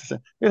it's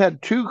Christmas, it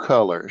had two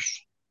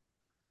colors.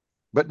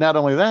 But not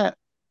only that,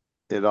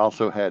 it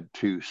also had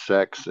two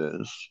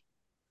sexes.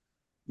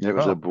 It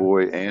was a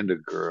boy and a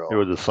girl. It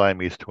was a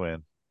Siamese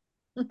twin.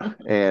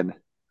 And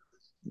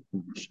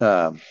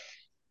a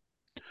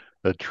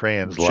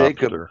trans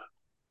lobster.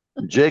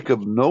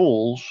 Jacob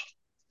Knowles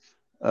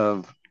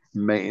of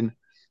Maine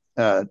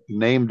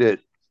named it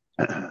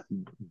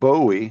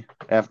Bowie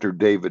after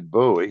David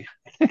Bowie.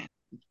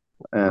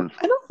 And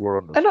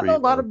I don't know a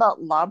lot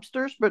about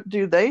lobsters, but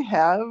do they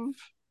have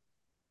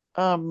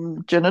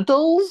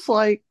genitals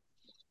like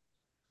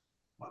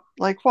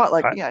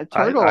what?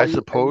 Turtle. I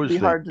suppose they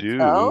hard do. To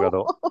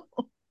tell.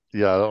 I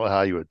don't know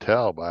how you would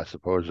tell, but I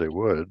suppose they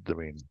would. I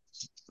mean,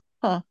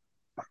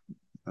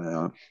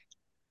 you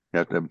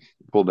have to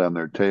pull down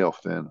their tail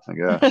fin, I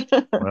guess.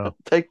 Well,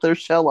 take their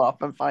shell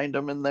off and find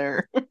them in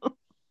there.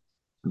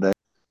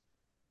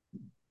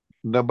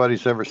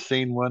 Nobody's ever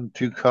seen one,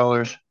 two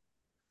colors.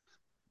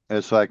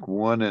 It's like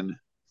one in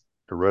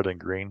the red and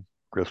green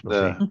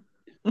Christmas.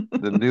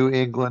 The New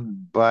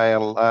England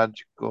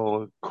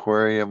Biological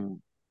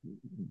Aquarium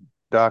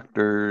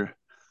doctor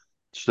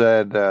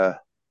said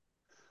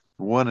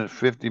 1 in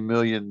 50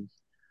 million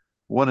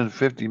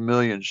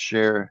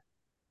share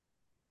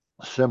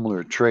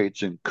similar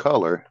traits in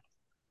color,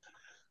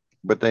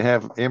 but they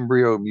have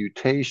embryo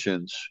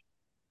mutations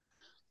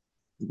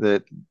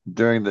that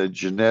during the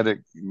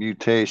genetic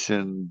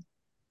mutation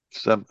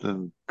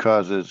something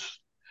causes.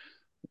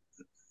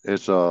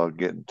 It's all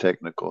getting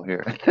technical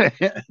here.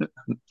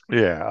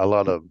 Yeah, a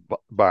lot of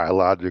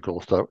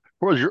biological stuff.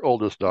 Where's your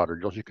oldest daughter,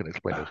 Josh? You can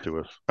explain this to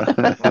us.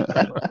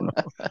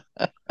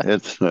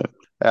 It's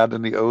out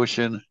in the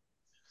ocean,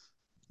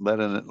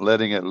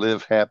 letting it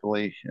live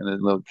happily in a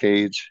little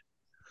cage.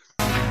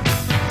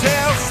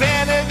 Tell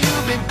Santa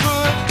you've been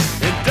good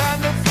and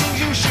done the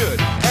things you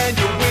should, and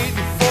you're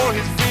waiting for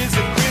his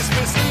visit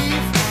Christmas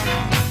Eve.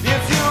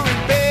 If you're in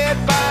bed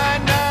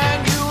by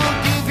 9, you will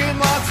give him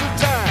lots of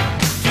time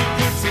to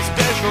put some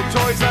special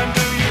toys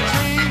under your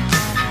tree,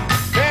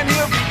 and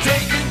he'll be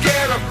taking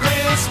care of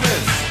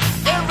Christmas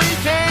every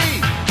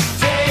day,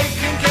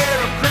 taking care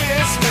of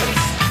Christmas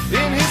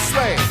in his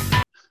sleigh.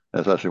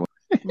 That's actually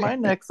my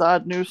next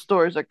odd news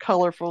story is a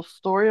colorful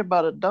story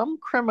about a dumb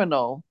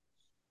criminal.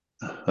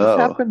 This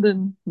happened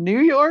in New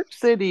York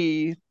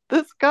City.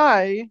 This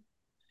guy,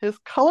 his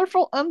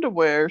colorful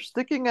underwear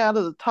sticking out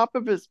of the top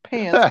of his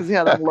pants because he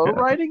had on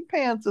low-riding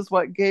pants is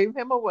what gave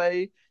him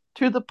away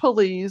to the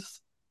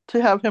police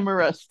to have him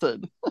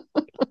arrested.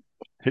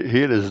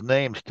 He had his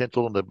name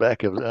stenciled on the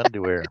back of his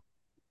underwear.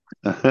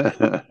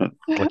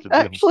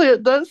 Actually,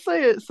 it does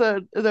say it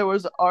said there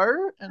was R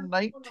in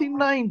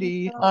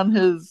 1990 on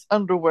his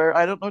underwear.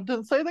 I don't know. It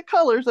didn't say the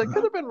colors. It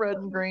could have been red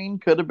and green,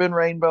 could have been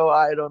rainbow.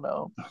 I don't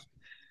know.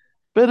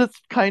 But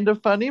it's kind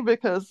of funny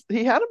because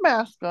he had a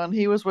mask on.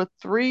 He was with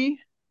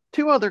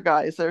two other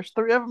guys. There's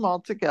three of them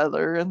all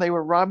together, and they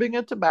were robbing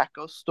a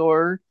tobacco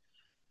store.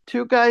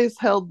 Two guys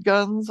held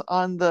guns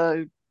on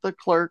the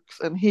clerks,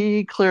 and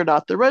he cleared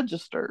out the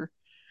register.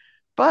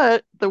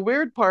 But the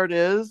weird part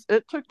is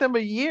it took them a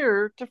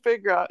year to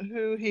figure out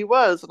who he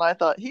was. And I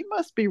thought he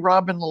must be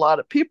robbing a lot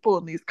of people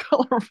in these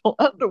colorful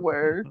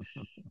underwear.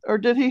 Or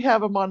did he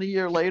have them on a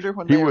year later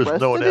when they arrested him? He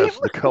was known as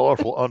the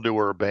colorful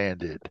underwear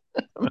bandit.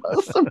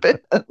 Must have been.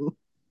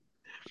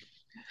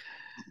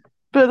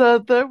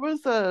 But there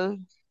was a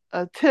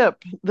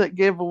tip that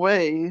gave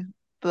away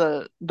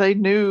they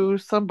knew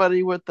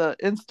somebody with the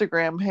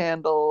Instagram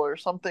handle or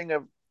something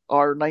of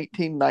our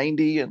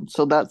 1990. And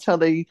so that's how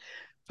they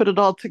put it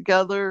all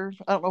together.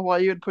 I don't know why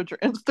you would put your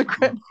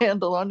Instagram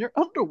handle on your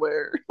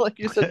underwear, like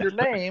you said, your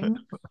name.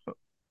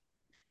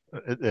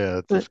 Yeah,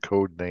 it's his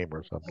code name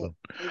or something.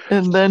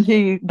 And then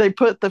they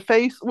put the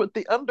face with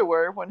the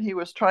underwear when he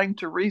was trying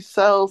to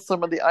resell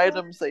some of the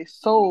items they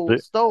stole.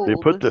 They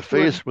put the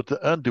face with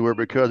the underwear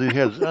because he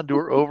has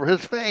underwear over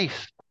his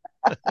face.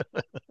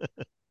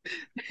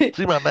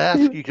 See my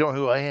mask? You know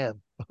who I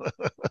am.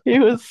 He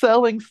was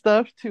selling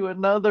stuff to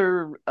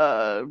another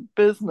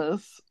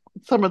business,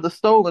 some of the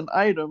stolen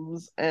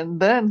items, and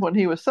then when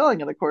he was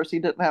selling it, of course, he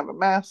didn't have a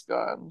mask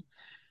on.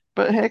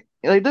 But heck,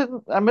 they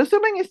didn't. I'm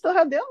assuming he still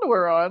had the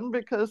underwear on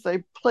because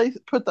they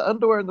put the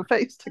underwear and the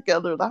face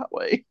together that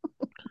way.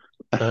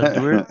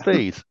 Underwear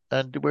face,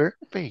 underwear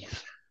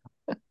face.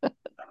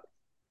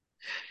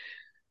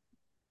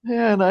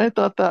 Yeah, and I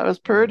thought that was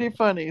pretty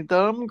funny.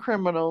 Dumb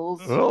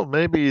criminals. Well,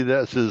 maybe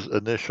that's his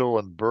initial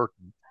and birth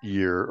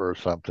year or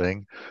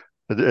something.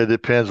 It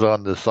depends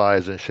on the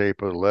size and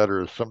shape of the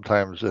letters.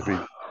 Sometimes if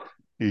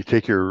you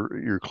take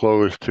your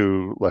clothes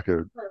to like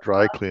a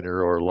dry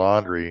cleaner or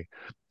laundry,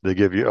 they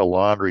give you a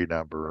laundry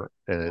number,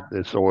 and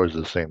it's always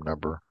the same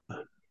number.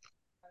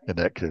 And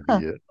that could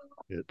be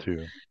it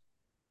too.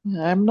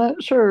 I'm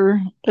not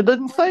sure. It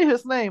didn't say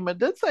his name. It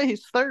did say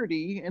he's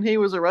 30 and he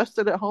was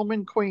arrested at home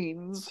in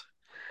Queens.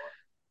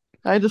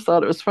 I just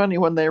thought it was funny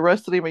when they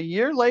arrested him a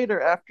year later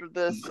after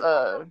this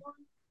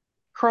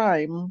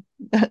crime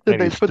that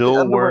And they he's put the still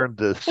underwear. wearing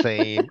the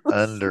same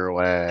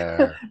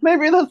underwear.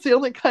 Maybe that's the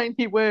only kind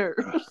he wears.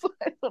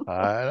 I don't know.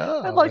 I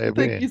I'd know, like to think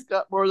maybe. he's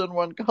got more than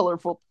one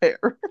colorful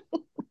pair.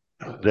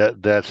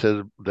 That's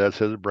his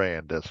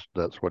brand.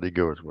 That's what he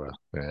goes with.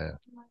 Yeah.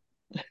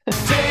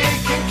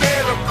 Taking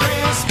care of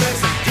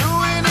Christmas and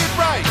doing it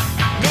right.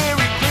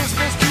 Merry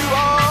Christmas to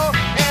all,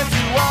 and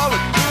to all a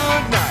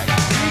good night.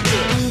 Be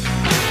good.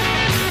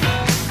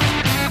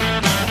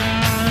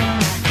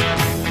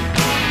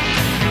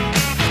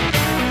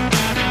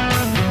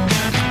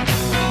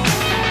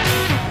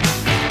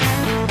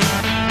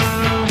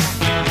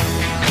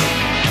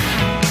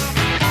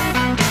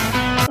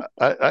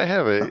 I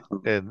have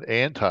an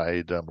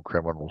anti-dumb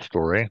criminal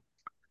story.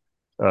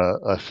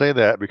 I say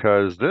that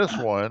because this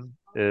one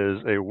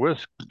is a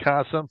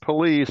Wisconsin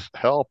police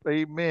help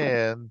a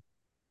man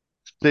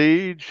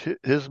stage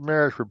his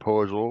marriage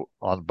proposal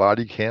on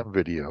body cam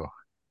video.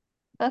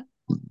 Dun,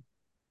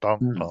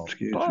 dun,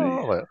 Excuse me.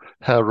 dun.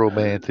 How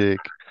romantic.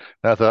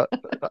 And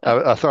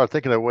I started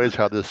thinking of ways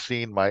how this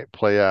scene might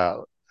play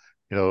out.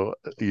 You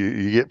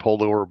get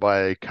pulled over by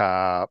a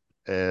cop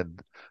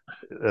and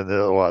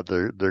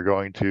they're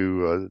going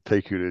to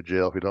take you to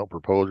jail if you don't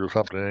propose or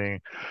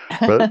something.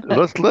 But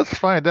let's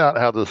find out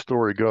how the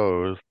story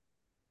goes.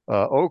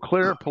 Eau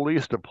Claire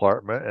Police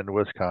Department in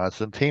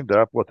Wisconsin teamed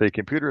up with a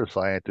computer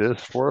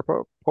scientist for a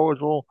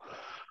proposal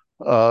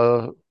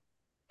for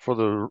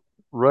the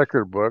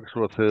record books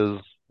where'd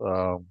it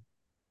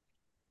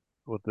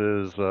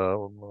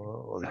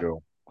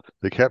go?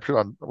 They captured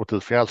on with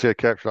his fiancee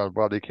captured on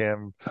body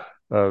cam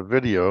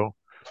video.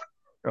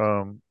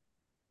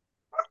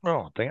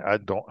 Oh, dang, I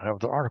don't have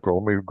the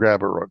article. Let me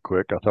grab it real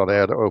quick. I thought I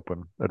had it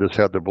open. I just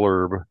had the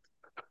blurb.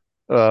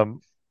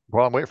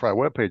 While I'm waiting for my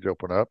webpage to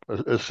open up,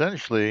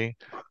 essentially,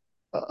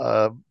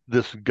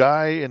 this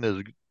guy and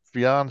his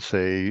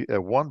fiance,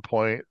 at one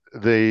point,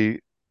 they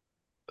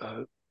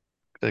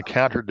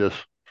encountered this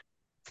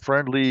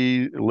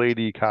friendly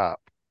lady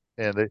cop,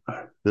 and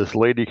this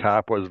lady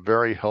cop was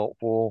very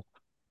helpful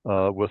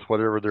with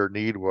whatever their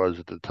need was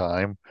at the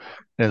time.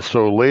 And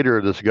so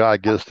later, this guy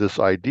gets this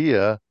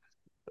idea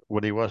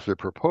when he wants to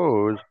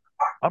propose,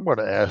 I'm going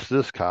to ask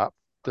this cop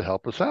to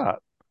help us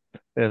out.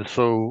 And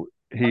so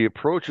he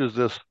approaches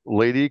this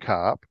lady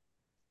cop.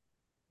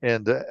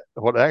 And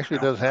what actually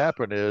does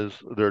happen is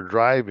they're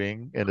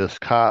driving, and this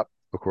cop,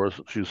 of course,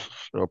 she's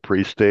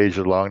pre-staged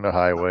along the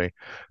highway,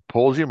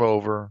 pulls him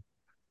over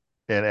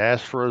and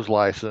asks for his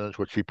license,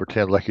 which he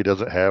pretends like he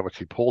doesn't have, but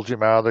she pulls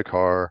him out of the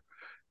car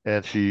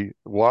and she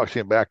walks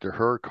him back to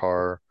her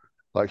car,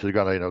 like she's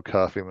going to,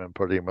 cuff him and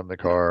put him in the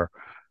car.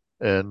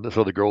 And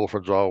so the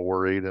girlfriend's all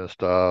worried and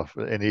stuff.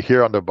 And you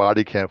hear on the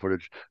body cam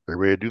footage, "Are you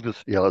ready to do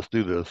this? Yeah, let's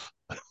do this."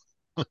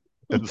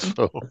 And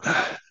so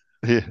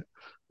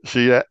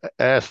she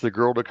asked the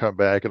girl to come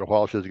back, and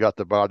while she's got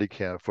the body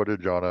cam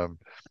footage on him,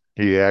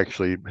 he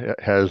actually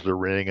has the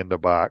ring in the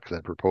box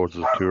and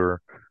proposes to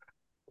her.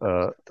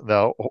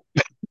 Now,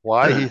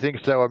 why he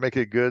thinks that would make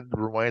a good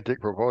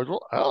romantic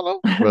proposal, I don't know,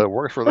 but it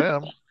works for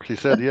them. She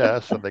said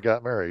yes, and they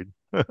got married.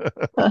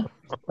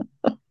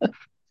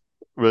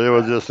 But it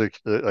was just,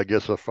 I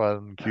guess, a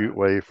fun, cute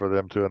way for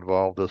them to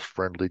involve this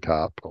friendly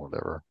cop or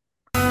whatever.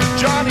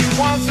 Johnny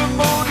wants a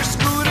motor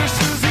scooter,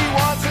 Susie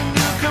wants a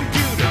new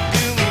computer,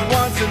 Billy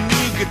wants a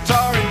new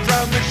guitar and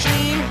drum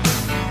machine,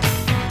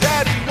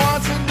 Daddy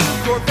wants a new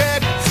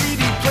Corvette,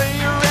 CD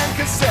player and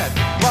cassette,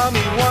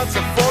 Mommy wants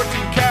a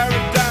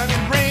 14-karat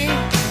diamond ring.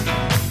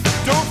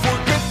 Don't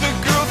forget the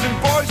girls and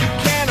boys who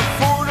can't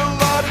afford a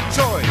lot of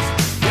toys.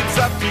 It's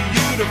up to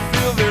you to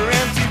fill their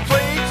empty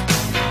plate.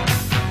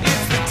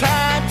 It's the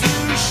time to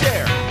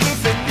share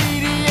with the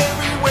needy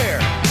everywhere.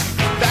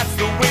 That's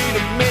the way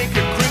to make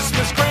a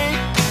Christmas great.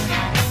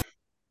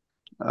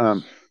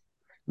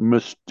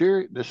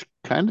 This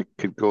kind of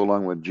could go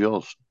along with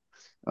Jill's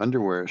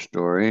underwear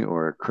story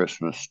or a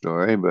Christmas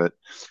story, but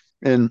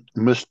in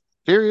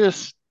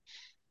mysterious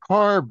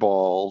car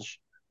balls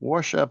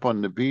wash up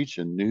on the beach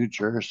in New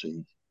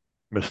Jersey.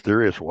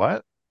 Mysterious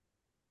what?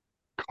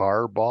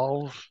 Car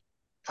balls?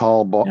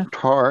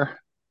 Tar,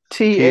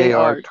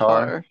 T-A-R,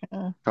 tar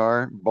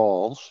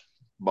balls.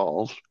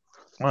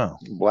 Wow.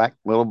 Black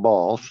little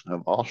balls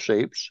of all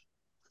shapes,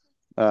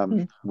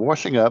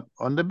 washing up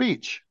on the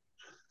beach.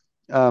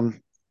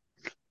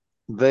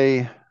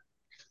 They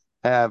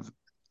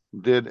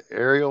did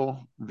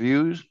aerial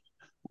views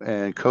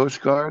and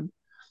Coast Guard.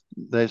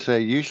 They say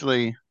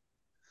usually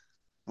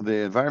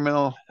the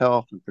Environmental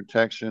Health and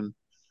Protection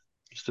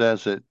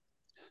says that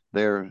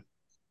they're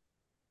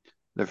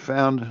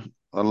found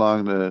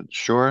along the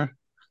shore.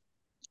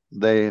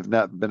 They have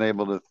not been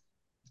able to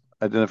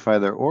identify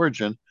their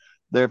origin.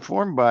 They're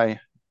formed by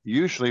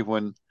usually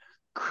when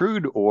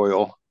crude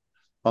oil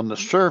on the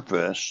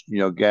surface,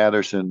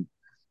 gathers and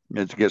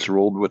it gets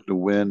rolled with the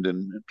wind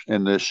and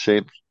in the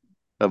shape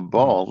of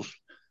balls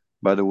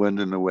by the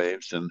wind and the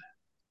waves. And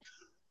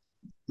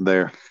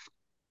they're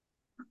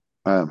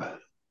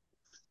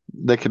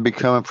they can be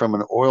coming from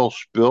an oil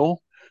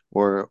spill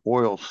or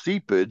oil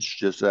seepage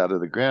just out of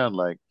the ground,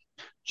 like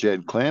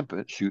Jed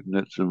Clampett shooting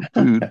at some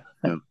food.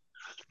 Yeah.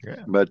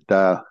 But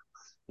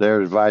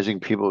they're advising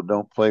people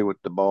don't play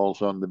with the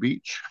balls on the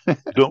beach.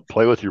 Don't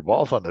play with your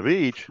balls on the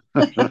beach.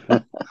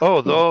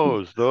 Oh,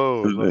 those.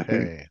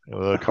 Okay.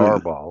 The car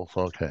balls.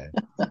 Okay.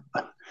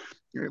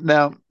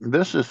 Now,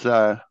 this is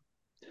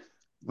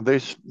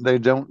they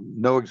don't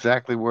know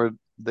exactly where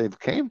they've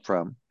came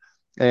from.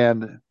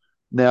 And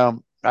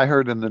now I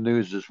heard in the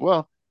news as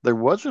well, there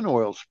was an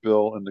oil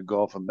spill in the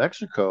Gulf of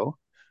Mexico,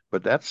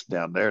 but that's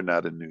down there,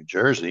 not in New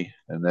Jersey.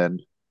 And then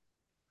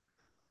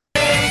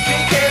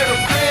Taking care of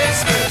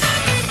Christmas.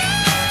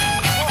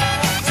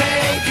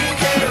 Taking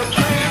care of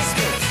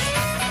Christmas.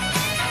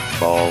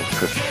 balls,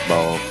 Christmas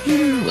balls.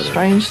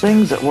 Strange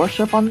things that wash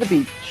up on the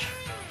beach.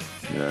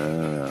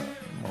 Yeah.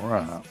 All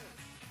right.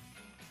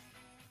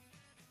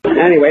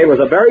 Anyway, it was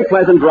a very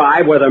pleasant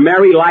drive, whether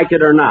Mary liked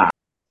it or not.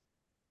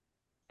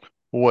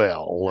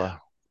 Well,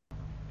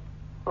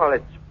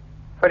 it's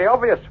pretty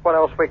obvious what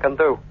else we can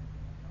do.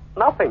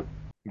 Nothing.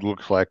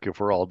 looks like if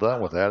we're all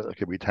done with that, it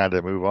could be time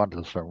to move on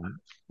to some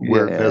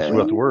weirdness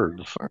with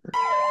words.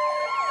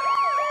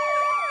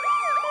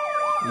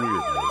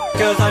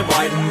 Because I'm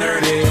white and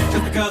nerdy.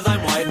 Just because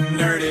I'm white and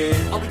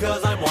nerdy. All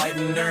because I'm white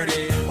and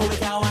nerdy. Holy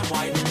cow, I'm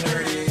white and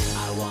nerdy.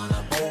 I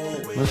wanna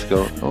bowl with. Let's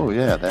go. Oh,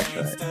 yeah, that's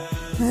right.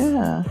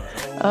 Yeah.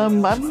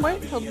 I'm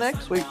waiting till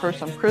next week for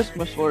some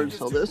Christmas words.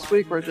 So this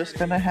week we're just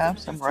going to have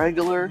some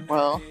regular,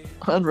 well,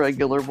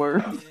 unregular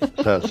words.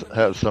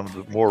 have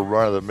some more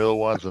run-of-the-mill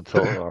ones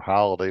until our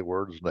holiday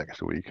words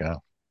next week, huh?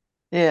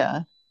 Yeah.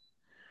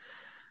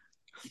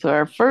 So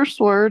our first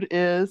word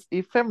is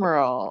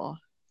ephemeral.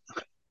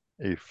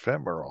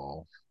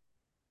 Ephemeral.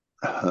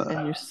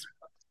 And you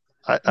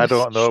I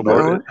don't know,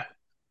 but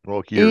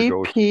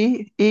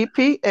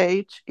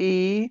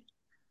E-P-H-E.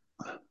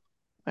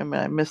 I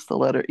mean, I missed the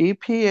letter.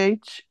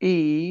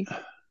 E-P-H-E-M-E-R-A-L.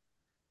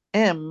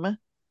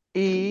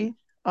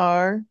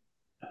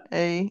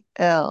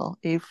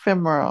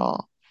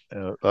 Ephemeral.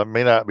 I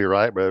may not be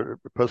right, but it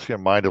puts you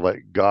in mind of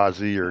like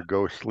gauzy or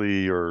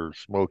ghostly or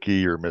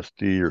smoky or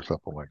misty or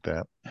something like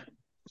that.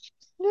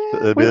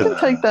 Yeah, we can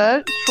take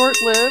that.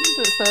 Short-lived,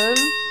 it says.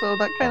 So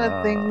that kind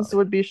of things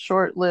would be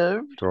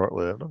short-lived.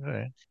 Short-lived,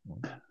 okay.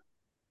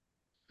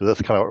 So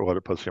that's kind of what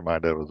it puts you in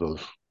mind of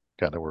those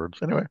kind of words.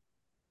 Anyway.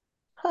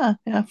 Huh,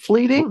 yeah,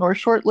 fleeting or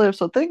short-lived.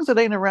 So things that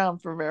ain't around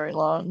for very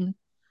long.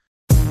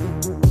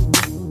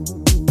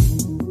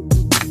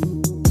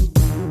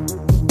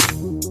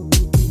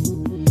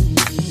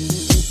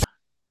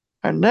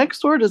 Our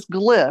next word is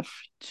glyph.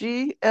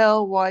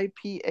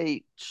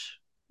 G-L-Y-P-H.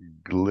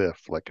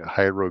 Glyph, like a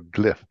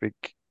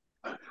hieroglyphic.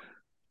 I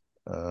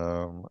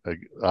don't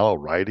know,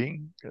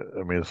 writing.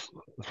 I mean, it's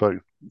like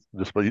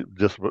just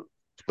the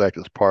fact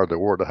it's part of the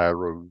word.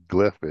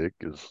 Hieroglyphic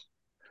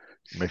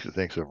makes you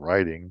think of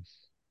writing.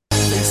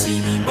 They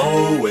see me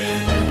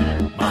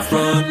mowing my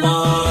front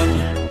lawn.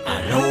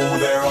 I know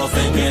they're all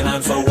thinking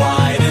I'm so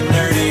white and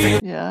nerdy.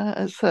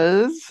 Yeah,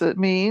 it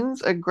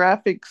means a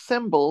graphic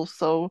symbol.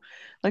 So,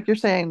 like you're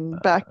saying,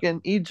 back in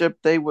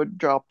Egypt, they would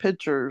draw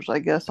pictures, I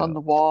guess, on the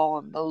wall,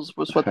 and those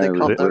was what they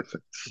called it.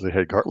 They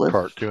had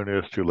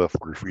cartoonists who left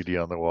graffiti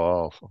on the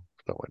wall, so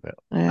stuff like that.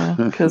 Yeah,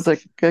 because I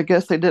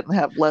guess they didn't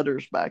have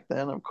letters back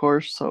then, of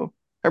course. So,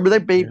 or they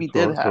maybe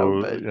did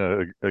have, but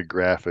a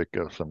graphic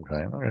of some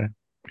kind. Okay.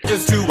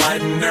 Just too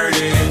white and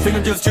nerdy. Think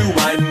I'm just too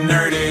white and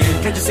nerdy.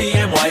 Can't you see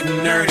I'm white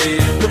and nerdy?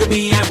 Look at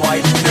me, I'm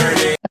white and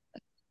nerdy.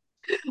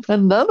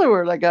 Another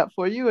word I got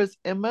for you is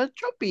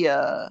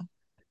emmetropia.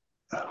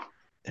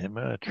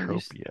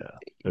 Emmetropia.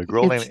 A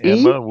girl named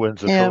Emma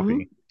wins a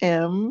trophy.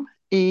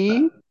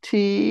 M-E-T-R-O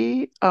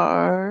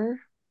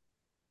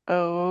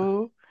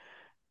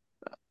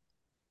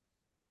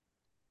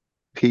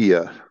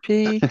Pia.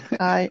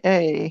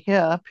 P-I-A.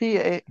 Yeah,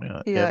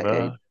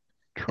 P-A-P-I-A.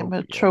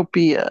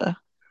 Emmetropia.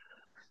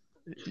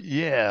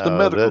 Yeah, the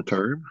medical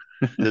term.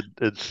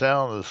 it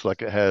sounds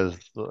like it has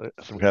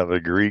some kind of a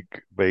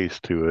Greek base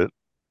to it.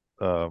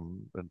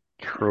 And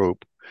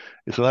trope.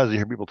 Sometimes you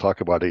hear people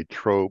talk about a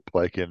trope,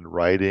 like in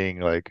writing,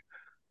 like,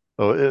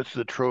 oh, it's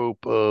the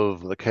trope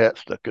of the cat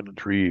stuck in a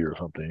tree or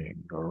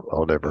something, or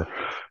whatever.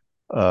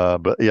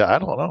 But yeah, I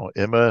don't know.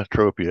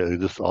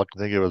 Emmetropia. All I can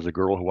think of is a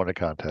girl who won a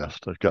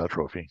contest. Got a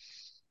trophy.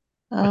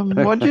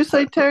 What'd you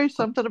say, Terry?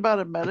 Something about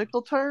a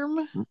medical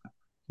term?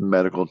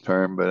 Medical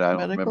term, but I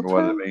don't remember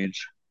what it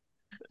means.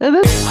 It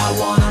is. I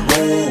wanna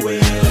roll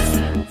with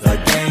the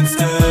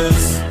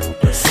gangsters,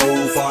 but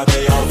so far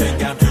they all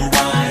think I'm too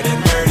white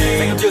and nerdy.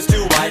 Think I'm just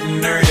too white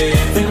and nerdy.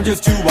 Think I'm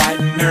just too white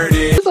and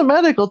nerdy. It's a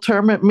medical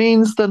term. It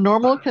means the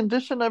normal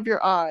condition of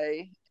your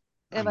eye.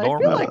 And I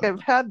feel like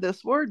I've had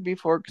this word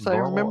before because I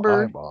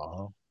remember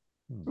eyeball,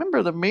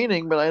 remember the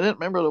meaning, but I didn't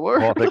remember the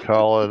word. Well, they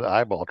call it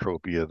eyeball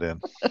tropia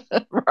then.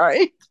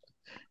 Right?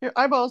 Your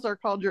eyeballs are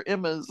called your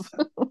Emmas.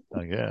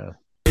 I guess.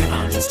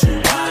 I'm just too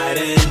white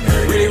and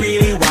nerdy. Really,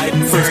 really white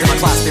and First in my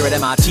class there at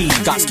MIT.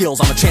 Got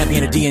skills, I'm a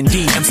champion at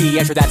D&D. MC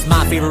Escher, that's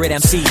my favorite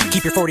MC.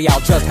 Keep your 40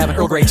 out, just have an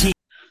Earl Grey tea.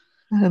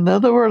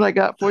 Another word I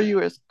got for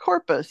you is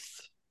corpus.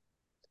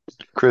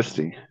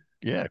 Christi.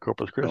 Yeah,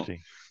 Corpus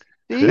Christi.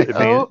 Corpus.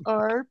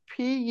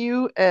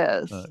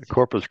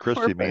 Corpus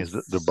Christi means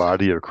the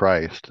body of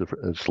Christ.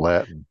 It's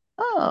Latin.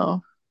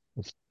 Oh.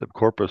 The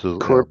corpus is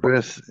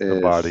the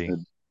body. A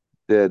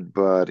dead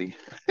body.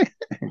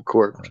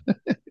 Corpse.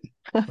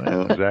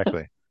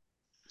 Exactly.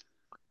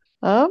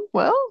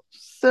 Well,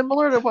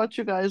 similar to what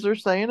you guys are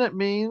saying, it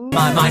means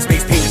my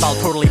MySpace page is all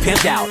totally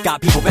pimped out.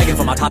 Got people begging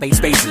for my top 8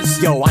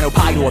 spaces. Yo, I know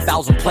pie to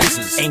 1,000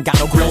 places. Ain't got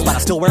no grills, but I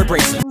still wear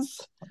braces.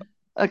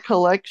 A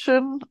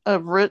collection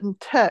of written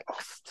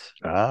text.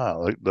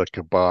 Like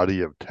a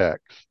body of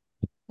text.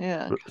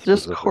 Yeah,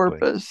 just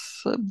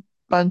corpus. A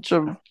bunch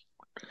of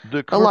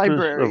the a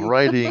library of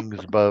writings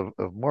of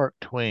Mark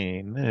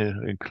Twain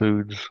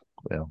includes,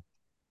 well.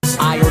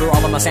 I order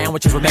all of my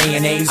sandwiches with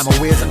mayonnaise. I'm a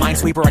whiz, a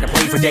minesweeper, I can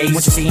play for days.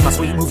 Once you see my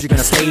sweet moves, you're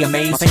gonna stay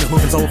amazed. My fingers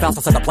moving so fast,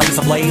 I'll set the place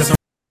ablaze.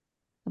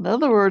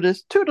 Another word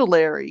is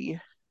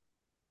tutelary.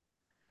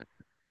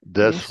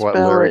 That's what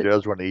Larry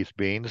does when he eats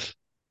beans.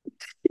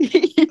 A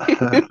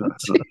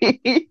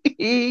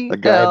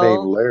guy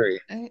named Larry.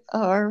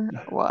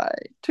 A-R-Y.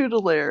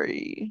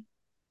 Tutelary.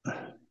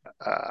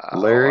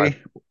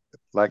 Larry,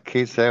 like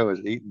Keith said, was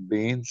eating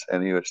beans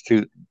and he was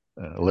tooting.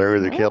 Larry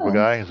the cable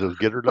guy, he says,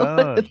 "Get her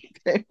done."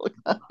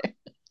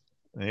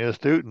 He is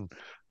tooting.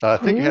 I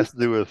think it has to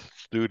do with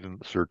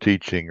students or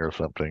teaching or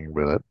something,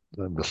 but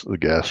that's the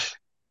guess.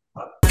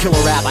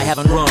 Killer rap I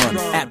haven't run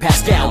at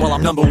Pascal while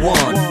I'm number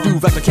 1. Do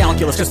vector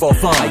calculus just for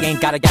fun. I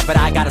ain't got a gap, but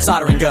I got a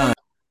soldering gun.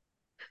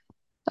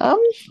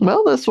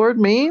 Well, this word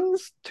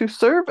means to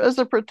serve as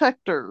a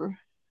protector.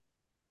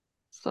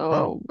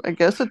 So I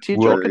guess a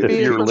teacher could be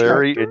if you're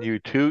Larry and you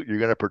toot, you're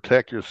going to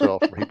protect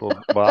yourself from people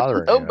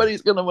bothering you.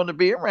 Nobody's going to want to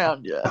be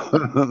around you.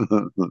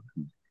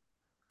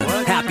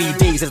 Happy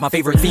Days is my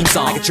favorite theme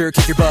song. I can sure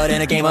kick your butt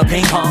in a game of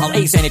ping pong. I'll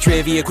ace any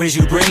trivia quiz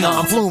you bring on.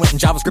 I'm fluent in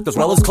JavaScript as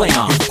well as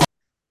Klingon.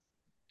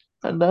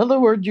 Another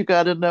word you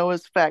got to know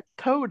is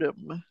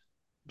factotum.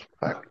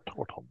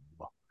 Factotum.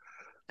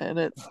 And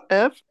it's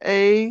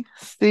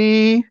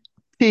F-A-C-T-O-T-U-M.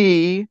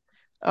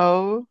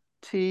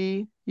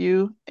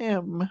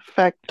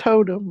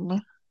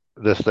 Factotum.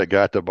 That's that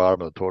guy at the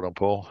bottom of the totem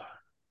pole?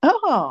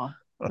 Oh,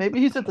 maybe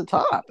he's at the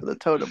top of the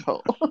totem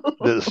pole.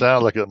 It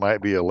sounds like it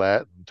might be a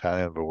Latin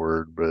kind of a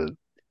word, but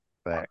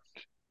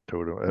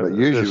factotum. But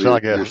usually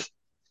like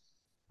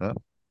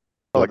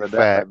fact.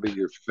 Might be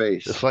your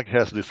face. It's like it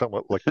has to do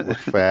something like with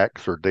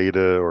facts or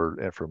data or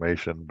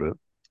information, but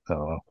I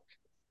don't know.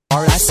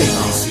 I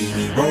see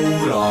me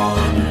roll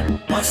on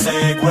my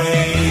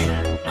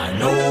Segway. I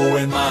know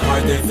in my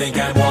heart they think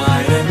I'm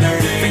wide and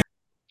nerdy.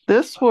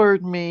 This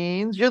word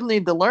means you'll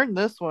need to learn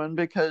this one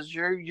because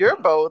you're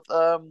both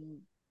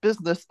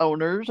business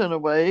owners in a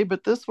way,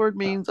 but this word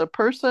means a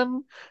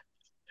person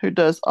who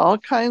does all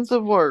kinds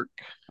of work.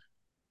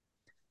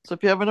 So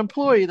if you have an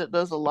employee that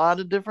does a lot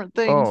of different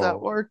things at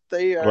work,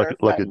 they are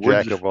like a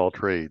jack of all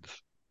trades.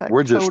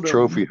 We're just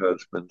trophy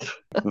husbands.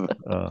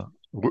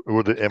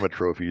 We're the Emma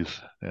trophies.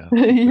 Yeah.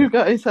 You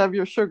guys have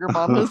your sugar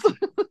mamas.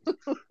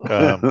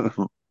 Well,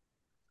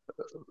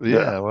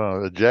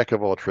 a jack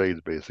of all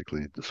trades,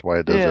 basically. That's why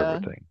it does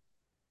everything.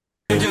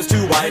 I'm just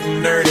too white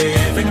and nerdy.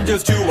 I think I'm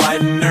just too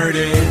white and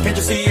nerdy. Can't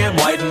you see I'm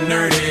white and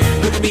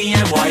nerdy? Look at me,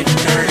 I'm white and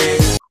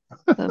nerdy.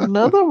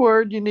 Another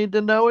word you need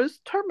to know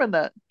is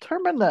terminus.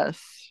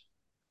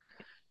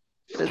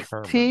 It's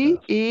Terminus.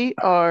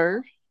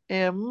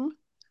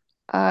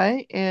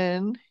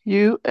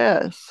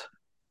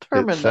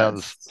 Terminus. It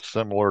sounds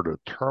similar to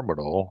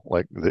terminal,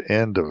 like the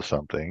end of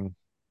something.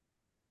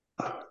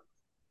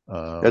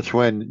 That's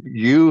when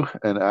you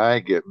and I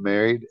get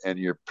married and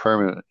you're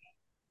permanent.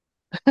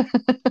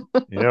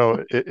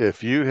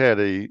 If you had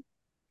a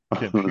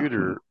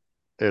computer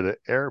at an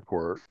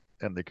airport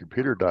and the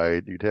computer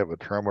died, you'd have a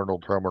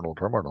terminal.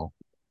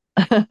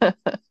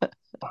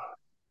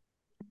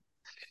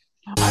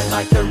 I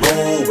like to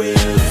roll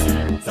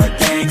with the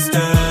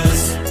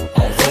gangsters,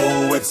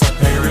 although it's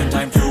apparent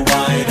I'm too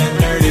wide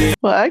and nerdy.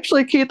 Well,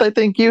 actually, Keith, I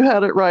think you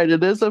had it right.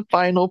 It is a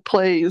final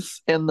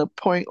place in the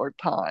point or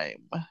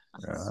time.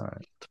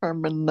 Right.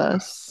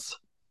 Terminus.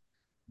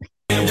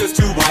 I'm just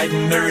too white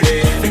and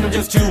nerdy. I think I'm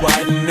just too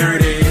white and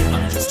nerdy.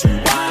 I'm just too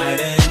white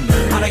and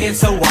nerdy. How'd I get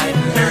so white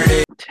and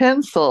nerdy?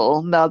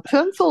 Tinsel. Now,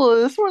 tinsel,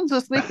 this one's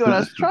a sneaky one. I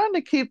was trying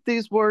to keep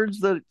these words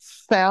that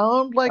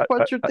sound like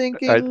what you're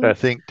thinking. I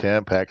think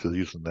Tampax is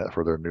using that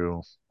for their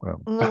new...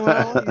 Well,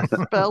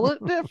 you spell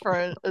it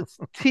different. It's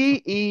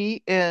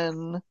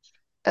Tensile.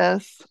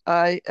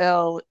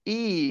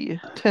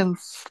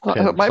 Tensile.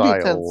 It might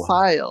be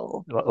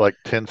tensile. Like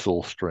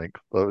tensile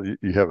strength.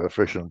 You have a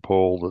fishing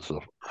pole that's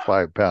a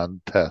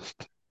 5-pound test.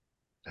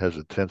 It has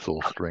a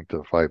tensile strength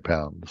of 5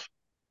 pounds.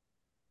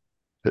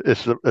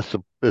 It's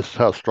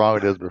how strong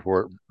it is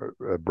before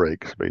it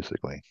breaks,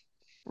 basically.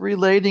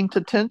 Relating to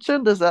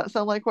tension? Does that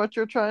sound like what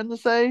you're trying to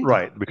say?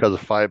 Right. Because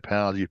of 5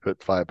 pounds, you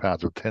put 5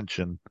 pounds of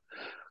tension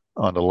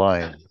on the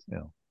line.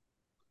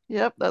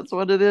 Yep, that's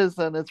what it is.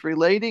 And it's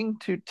relating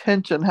to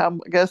tension.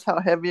 Guess how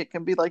heavy it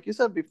can be, like you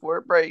said before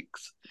it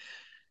breaks.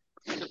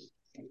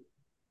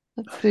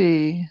 Let's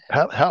see.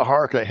 How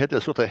hard can I hit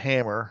this with a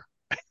hammer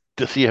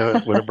to see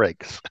when it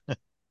breaks?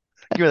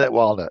 Give me that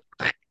walnut.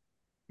 Give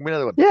me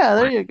another one. Yeah,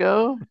 there you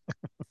go.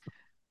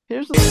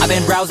 I've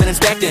been browsing,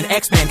 inspecting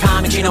X-Men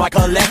comics, I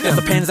collect them.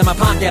 The pens in my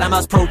pocket, I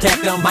must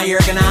protect them. My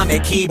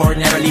ergonomic keyboard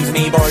never leaves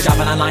me bored.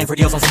 Shopping online for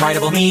deals on some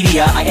writable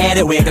media. I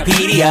edit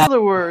Wikipedia.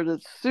 Another word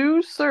is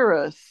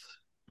susurrus.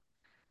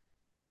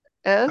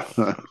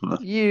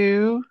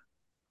 S-U...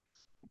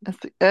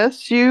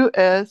 S-U-S-U-R-R-U-S.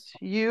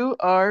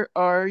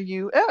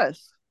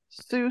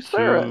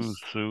 Susurrus.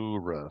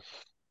 Susurrus.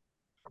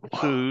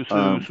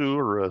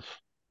 Susurrus.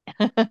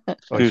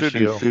 Studio.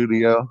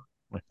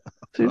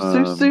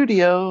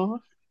 Studio.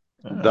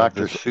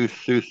 Dr.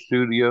 Seuss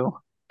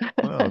Studio.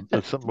 Well,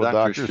 that's something with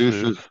Dr.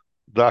 Seuss.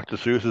 Dr.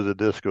 Seuss is a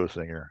disco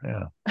singer.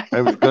 Yeah.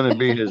 It was going to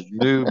be his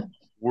new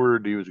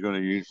word he was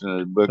going to use in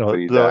his book, but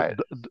he died.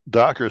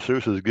 Dr.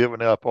 Seuss has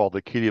given up all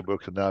the kiddie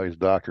books, and now he's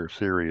Dr.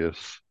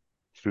 Serious.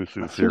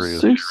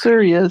 Seuss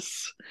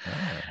Serious.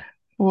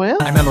 Well,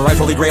 I remember Right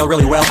Holy Grail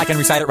really well. I can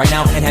recite it right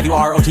now and have you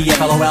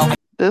ROTFLOL.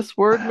 This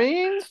word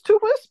means to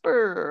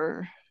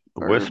whisper.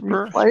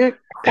 Whisper? Quiet.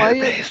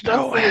 It means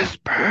to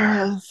whisper.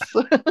 Yes.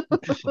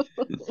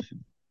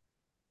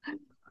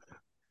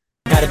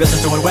 Got a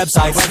business doing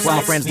websites. Well,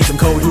 my friends need some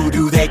code. Who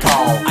do they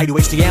call? I do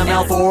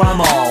HTML for them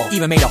all.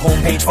 Even made a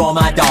homepage for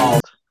my dog.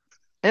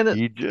 And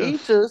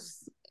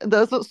Aegis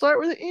doesn't start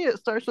with an E. It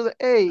starts with an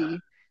A.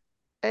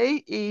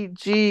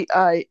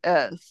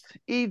 A-E-G-I-S.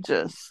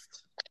 Aegis.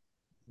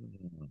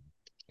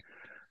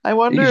 I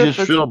wonder Aegis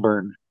if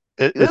Filburn.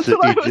 It's an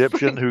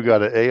Egyptian who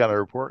got an A on a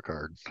report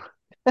card.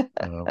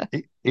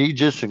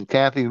 Aegis and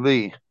Kathy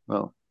Lee.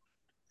 Well,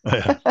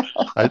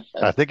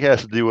 I think it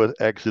has to do with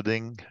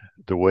exiting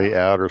the way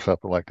out or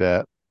something like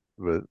that.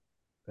 But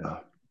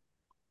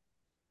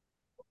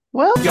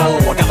well, yo,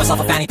 I got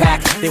myself a fanny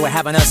pack. They were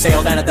having a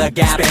sale down at the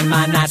Gap. Spend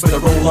my nights with a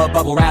roll of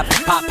bubble wrap.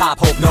 Pop, pop,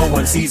 hope no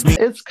one sees me.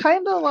 It's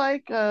kind of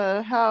like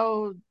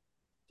how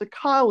the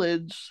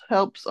college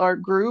helps our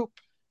group.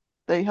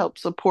 They help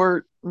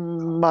support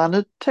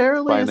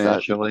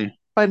monetarily.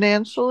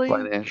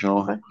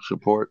 Financial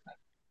support.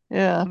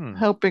 Yeah,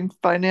 helping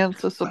finance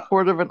the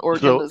support of an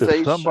organization. So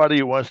if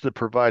somebody wants to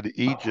provide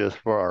Aegis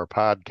for our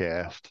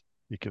podcast,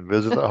 you can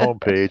visit the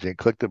homepage and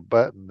click the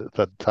button that's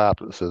at the top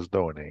that says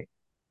donate.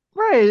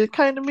 Right, it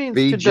kind of means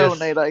to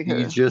donate, I hear.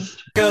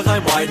 Because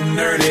I'm white and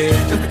nerdy.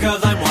 Just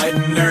because I'm white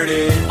and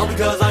nerdy. All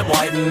because I'm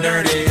white and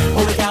nerdy.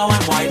 Holy cow,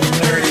 I'm white and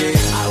nerdy.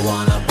 I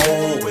wanna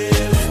bowl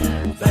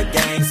with the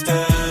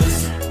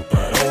gangsters.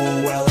 But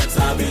oh well, it's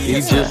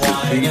obvious.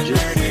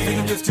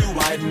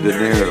 De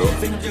Niro.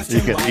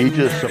 You can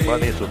Aegis some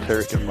money so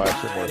Terry can buy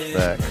some more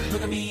snacks.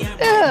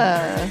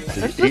 Yeah.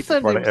 So you eat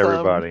in front of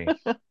everybody.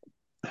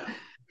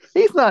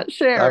 He's not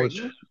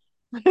sharing.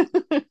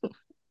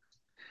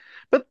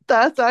 But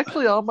that's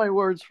actually all my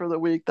words for the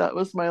week. That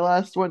was my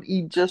last one.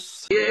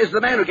 Aegis. Is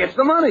the man who gets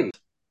the money.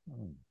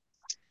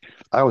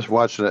 I was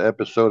watching an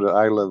episode of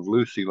I Love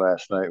Lucy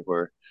last night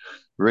where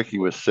Ricky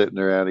was sitting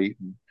there out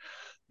eating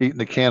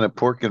a can of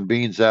pork and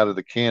beans out of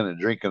the can and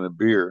drinking a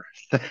beer.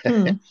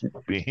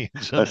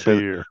 Beans and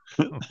beer.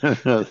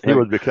 He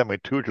was becoming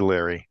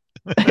tutelary.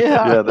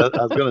 Yeah, I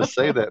was going to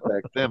say that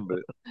back then,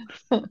 but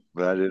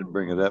I didn't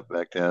bring it up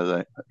back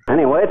then.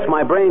 Anyway, it's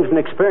my brains and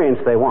experience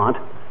they want,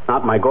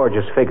 not my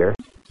gorgeous figure.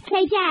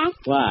 Hey, Jack.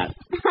 What?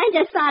 I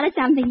just thought of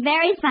something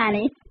very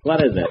funny.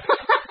 What is it?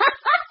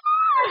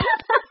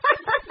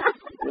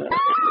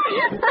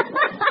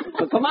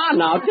 Well, come on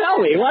now, tell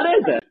me. What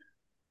is it?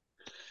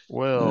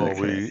 Well,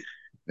 we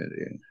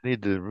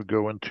need to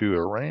go into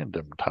a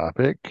random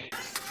topic.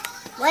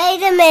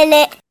 Wait a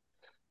minute.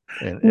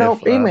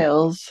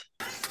 Emails.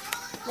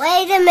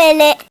 Wait a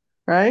minute.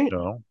 Right?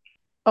 No.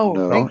 Oh,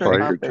 no,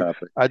 anchor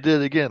topic. I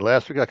did again.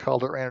 Last week I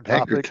called it random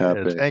topic. And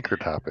it's anchor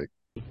topic.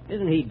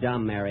 Isn't he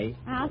dumb, Mary?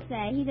 I'll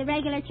say. He's a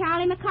regular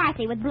Charlie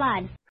McCarthy with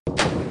blood.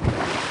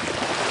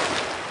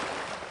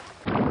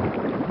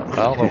 I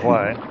don't know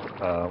why.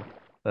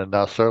 And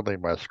now suddenly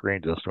my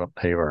screen just went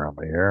haywire on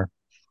me here.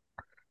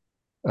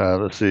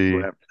 Let's see.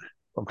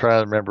 I'm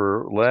trying to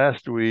remember.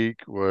 Last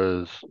week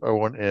was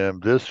O&M.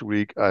 This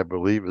week, I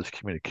believe, is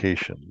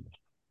communication.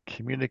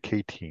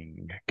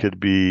 Communicating could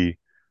be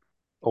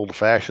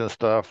old-fashioned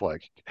stuff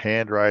like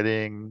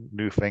handwriting,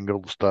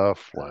 newfangled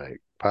stuff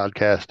like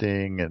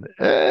podcasting, and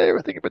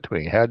everything in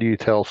between. How do you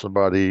tell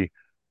somebody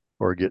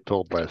or get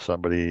told by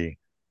somebody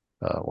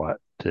what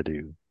to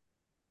do?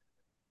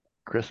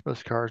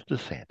 Christmas cards to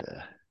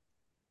Santa.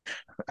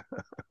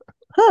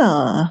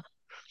 Huh.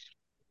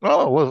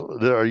 Oh, well,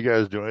 are you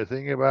guys doing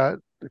anything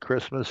about the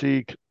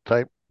Christmassy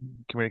type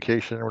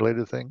communication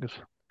related things?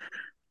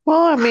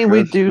 Well, I mean,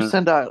 we do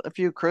send out a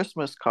few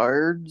Christmas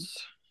cards.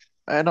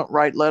 I don't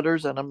write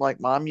letters in them like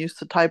Mom used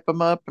to type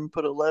them up and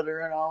put a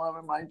letter in all of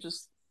them.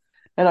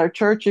 At our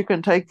church, you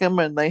can take them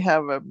and they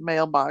have a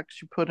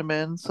mailbox you put them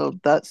in, so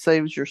that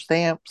saves your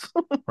stamps.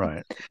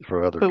 Right.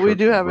 For other But we church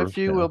do have a members,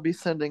 few yeah. we'll be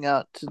sending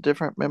out to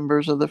different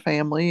members of the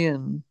family.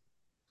 And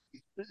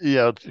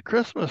Yeah,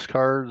 Christmas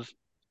cards.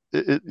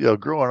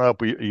 Growing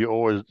up,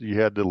 you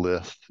had the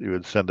list. You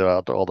would send them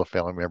out to all the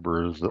family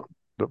members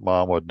that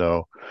mom would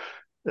know.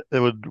 It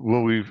would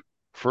when we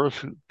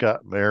first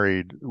got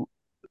married,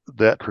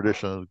 that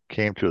tradition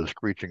came to a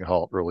screeching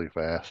halt really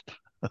fast.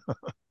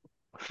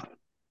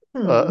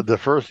 The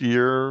first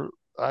year,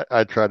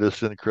 I tried to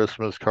send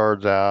Christmas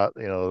cards out,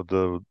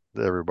 to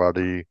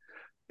everybody,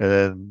 and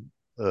then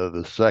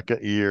the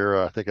second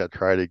year, I think I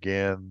tried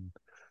again.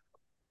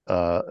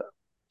 Uh,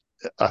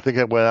 I think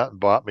I went out and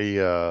bought me,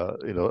 a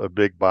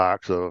big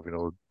box of,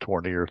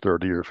 20 or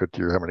 30 or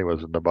 50 or how many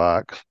was in the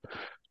box.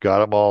 Got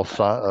them all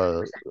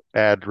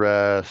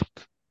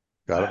addressed,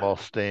 got them all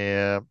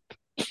stamped,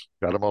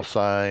 got them all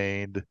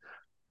signed.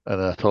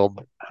 And I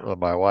told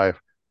my wife,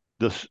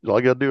 this all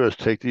you got to do is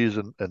take these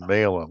and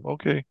mail them.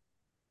 Okay.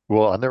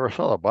 Well, I never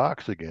saw the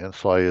box again,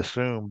 so I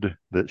assumed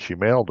that she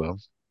mailed them.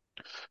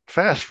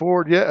 Fast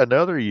forward yet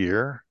another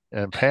year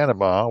in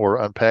Panama, we're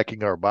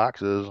unpacking our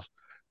boxes,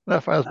 and I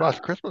find this box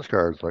of Christmas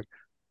cards. Like,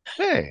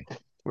 hey,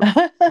 where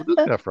did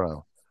this come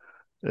from?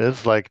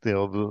 It's like,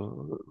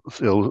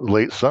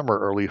 late summer,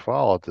 early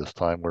fall at this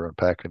time. We're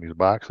unpacking these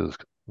boxes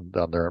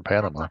down there in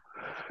Panama.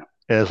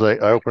 And it's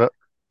like, I open up,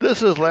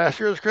 this is last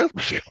year's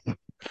Christmas. He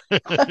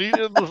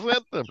didn't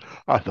send them.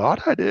 I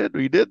thought I did.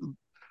 We didn't.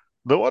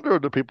 No wonder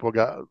the people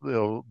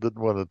didn't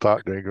want to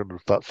talk to him and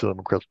stop sending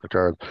them Christmas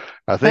cards.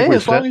 I think hey,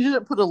 as long as you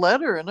didn't put a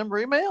letter in them,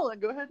 remail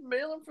and go ahead and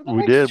mail them for the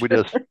we next did.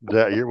 year.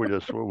 That year we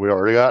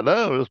already got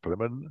those, put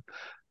them in.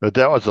 But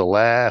that was the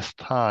last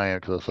time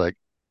because it's like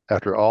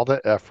after all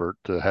that effort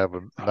to have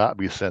them not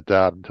be sent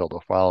out until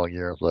the following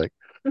year, it's like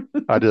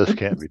I just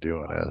can't be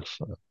doing this.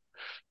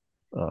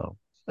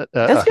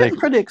 It's getting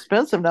pretty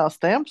expensive now.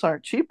 Stamps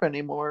aren't cheap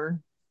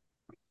anymore.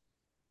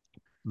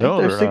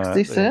 No, they're not.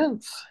 60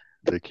 cents.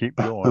 They keep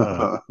going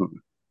up.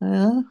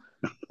 Yeah.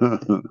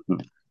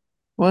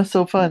 What's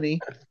so funny?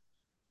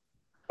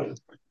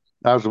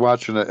 I was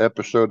watching an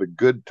episode of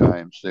Good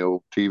Times, the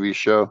old TV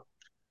show.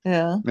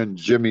 Yeah. And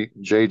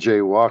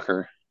J.J.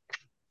 Walker,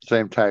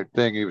 same type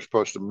thing. He was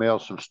supposed to mail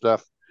some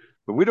stuff,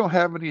 but we don't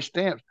have any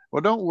stamps.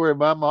 Well, don't worry,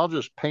 Mom. I'll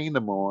just paint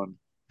them on.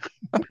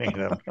 Paint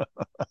them.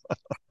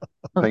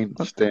 Paint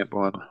the stamp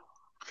on.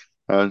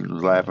 I was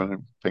laughing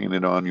and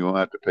painted on. You won't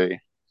have to pay.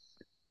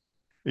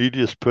 You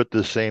just put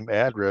the same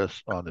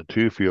address on the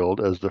to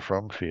field as the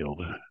from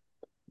field.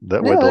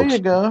 That way, there you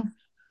go.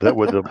 That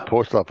way, the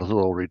post office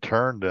will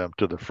return them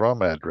to the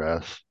from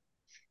address.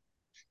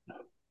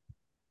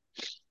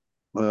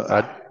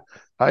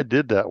 I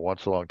did that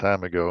once a long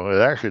time ago. It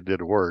actually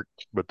did work,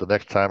 but the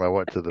next time I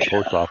went to the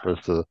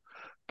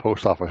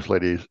post office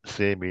lady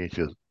seeing me, she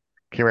goes,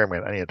 "Come here,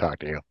 man. I need to talk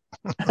to you."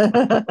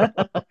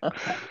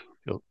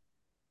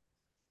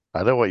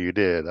 I know what you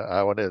did.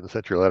 I went in and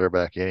sent your letter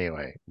back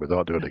anyway, but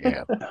don't do it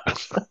again.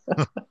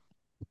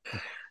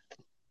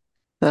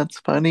 That's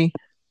funny.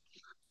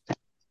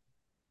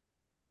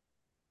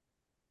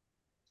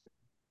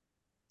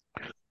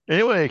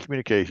 Anyway,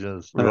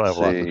 communications. We don't have a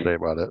lot to say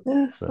about it.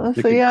 Yeah, So.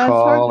 You can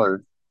call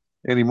or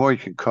anymore. You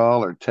can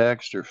call or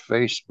text or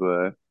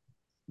Facebook.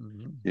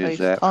 Use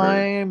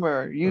FaceTime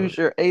or use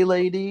your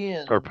A-Lady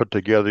or put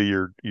together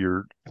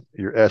your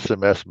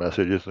SMS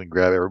messages and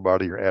grab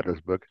everybody your address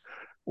book.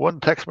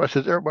 One text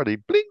message, everybody,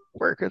 bling,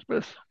 Merry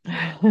Christmas.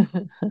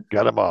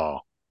 Got them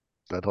all.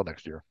 Until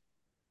next year.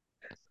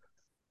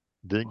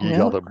 Then you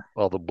got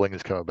all the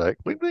blings coming back.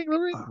 Bling, bling, bling,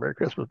 bling. Merry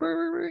Christmas. Bling,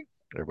 bling, bling.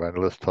 Everybody,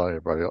 let's tell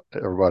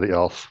everybody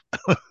else.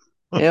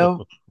 Yeah.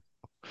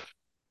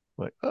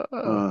 Like,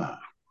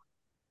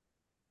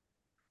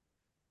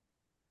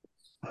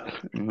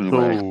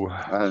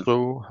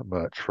 so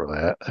much for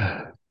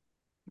that.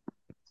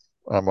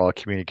 I'm all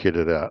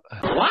communicated out.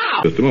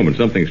 Wow! Just a moment.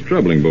 Something's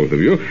troubling both of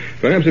you.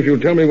 Perhaps if you'll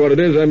tell me what it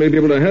is, I may be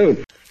able to help.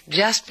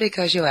 Just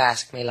because you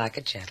ask me like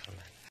a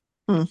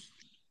gentleman.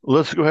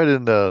 Let's go ahead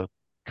and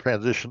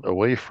transition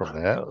away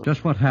from that.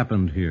 Just what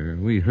happened here?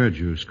 We heard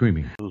you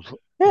screaming.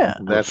 Yeah.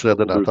 That's said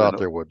that I thought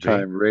there would be.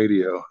 Time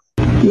radio.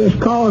 Just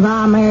cause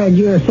I married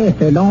your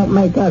sister don't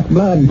make us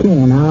blood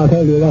kin, I'll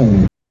tell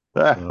you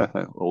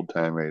that. Old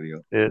time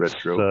radio. It's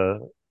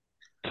retro.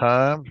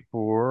 Time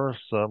for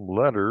some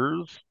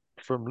letters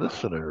from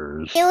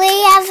listeners. Do we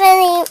have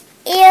any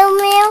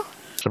email?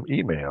 Some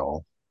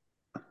email.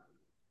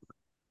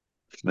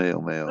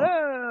 Snail mail.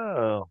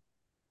 Oh,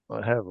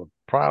 I have a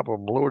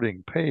problem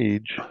loading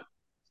page.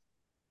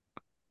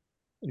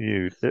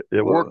 It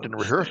worked in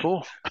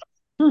rehearsal.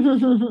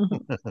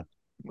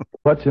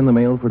 What's in the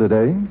mail for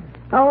today?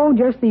 Oh,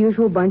 just the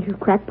usual bunch of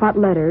crackpot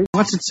letters.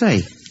 What's it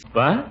say?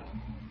 What?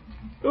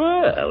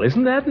 Well,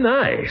 isn't that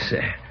nice?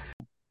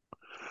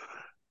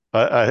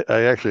 I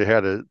actually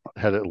had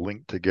it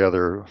linked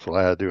together, so all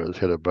I had to do is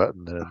hit a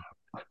button and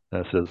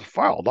it says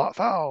file not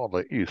found.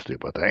 Like, you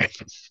stupid thing.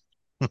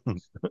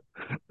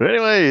 But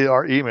anyway,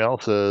 our email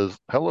says,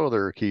 "Hello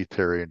there, Keith,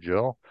 Terry, and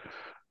Jill.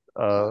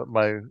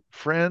 My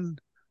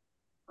friend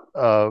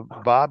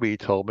Bobby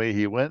told me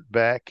he went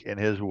back in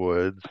his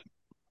woods.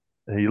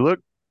 He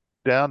looked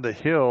down the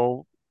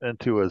hill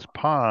into his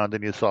pond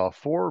and he saw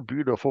 4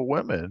 beautiful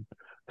women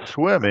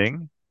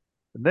swimming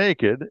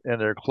naked, and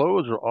their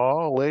clothes were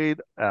all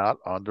laid out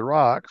on the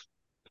rocks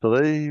so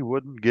they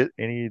wouldn't get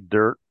any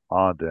dirt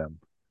on them.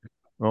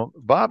 Well,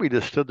 Bobby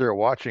just stood there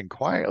watching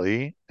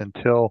quietly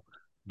until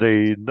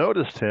they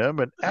noticed him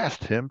and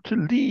asked him to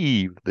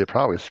leave. They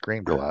probably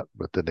screamed a lot,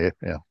 but then they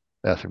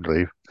asked him to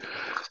leave.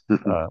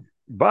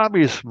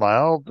 Bobby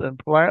smiled and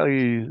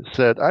politely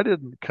said, I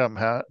didn't come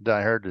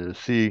down here to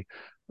see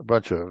a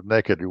bunch of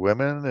naked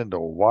women in the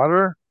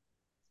water.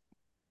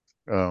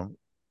 I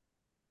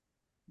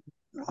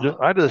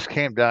just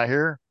came down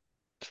here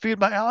to feed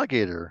my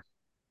alligator.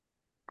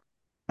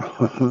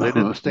 They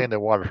didn't stay in the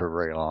water for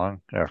very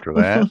long after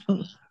that.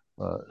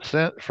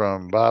 Sent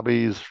from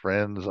Bobby's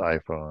friend's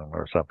iPhone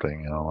or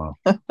something. I don't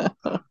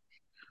know.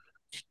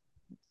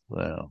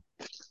 Well,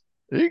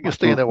 you can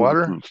stay in the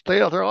water.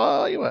 Stay out there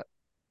all you want.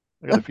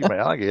 I got to feed my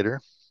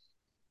alligator.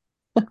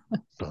 Dun,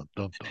 dun,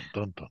 dun,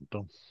 dun, dun,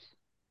 dun.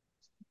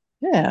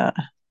 Yeah.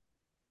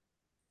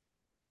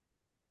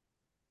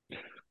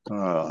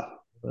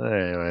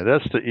 Anyway,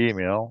 that's the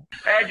email.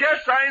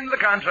 Just sign the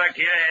contract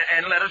here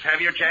and let us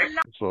have your check.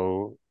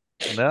 So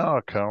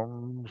now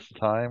comes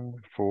time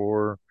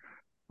for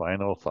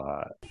final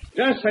thought.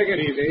 Just take it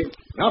easy.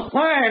 Now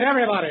quiet,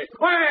 everybody.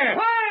 Quiet!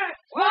 Quiet!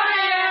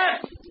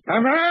 Quiet!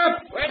 Camera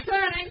up! We're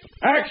turning.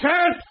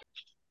 Action!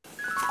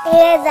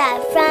 Here's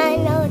our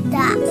final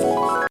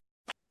thought.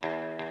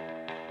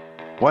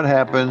 What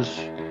happens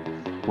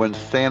when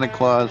Santa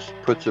Claus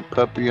puts a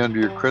puppy under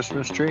your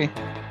Christmas tree?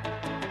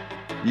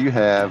 You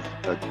have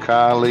a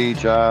collie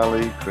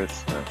jolly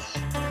Christmas.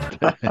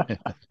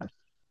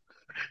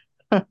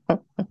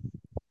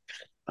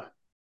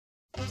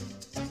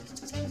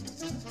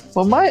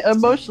 Well, my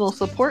emotional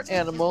support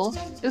animal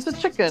is a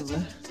chicken.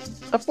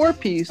 A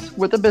 4-piece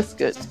with a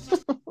biscuit.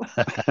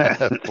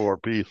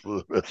 4-piece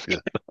with a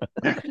biscuit.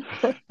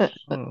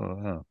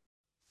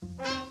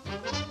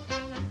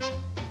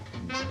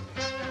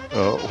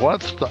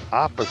 What's the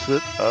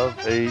opposite of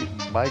a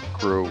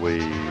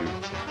microwave?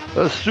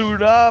 A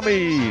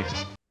tsunami.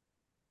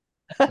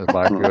 The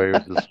microwave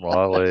is a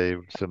small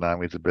wave.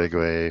 Tsunami is a big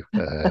wave.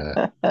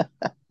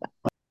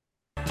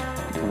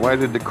 Why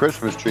did the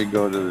Christmas tree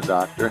go to the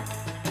doctor?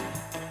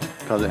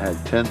 Because it had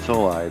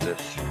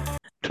tinselitis.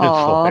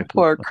 Aw,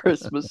 poor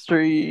Christmas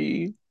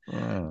tree.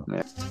 Yeah,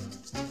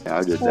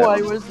 I did that.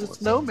 Why was the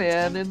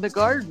snowman in the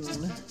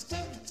garden?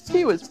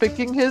 He was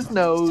picking his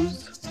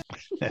nose.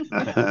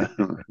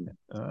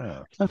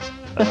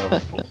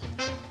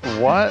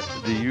 What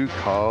do you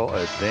call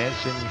a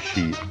dancing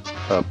sheep?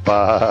 A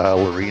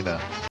ballerina.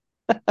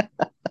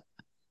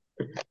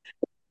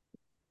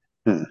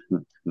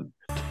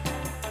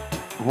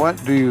 What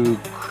do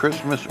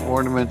Christmas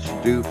ornaments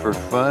do for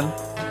fun?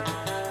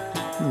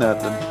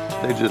 Nothing.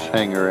 They just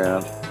hang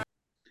around.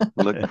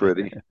 Look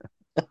pretty.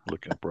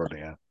 Looking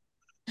pretty,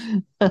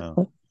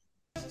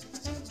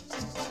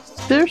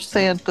 Dear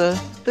Santa,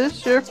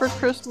 this year for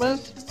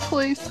Christmas,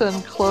 please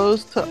send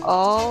clothes to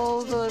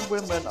all the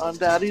women on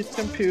Daddy's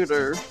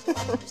computer.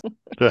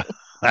 They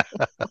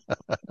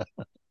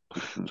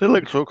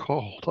look so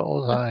cold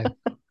all the time.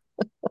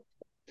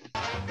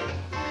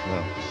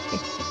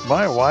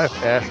 My wife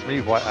asked me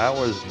why I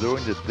was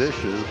doing the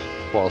dishes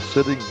while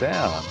sitting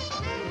down.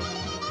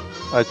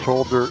 I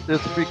told her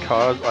it's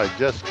because I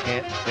just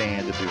can't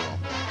stand to do them.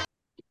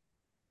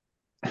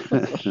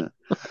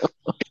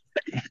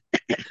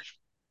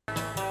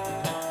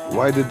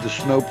 Why did the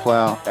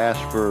snowplow ask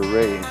for a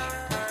raise?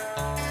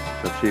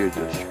 Because he was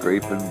just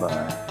scraping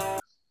by.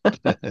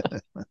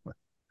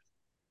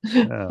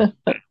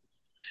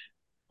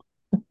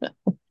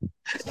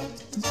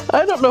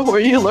 I don't know where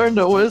you learned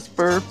to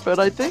whisper, but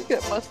I think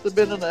it must have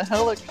been in a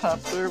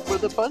helicopter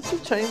with a bunch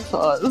of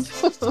chainsaws.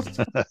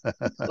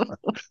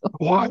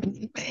 What do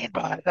you mean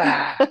by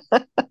that?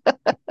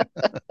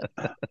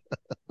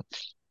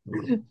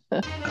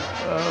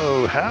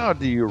 Oh, how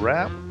do you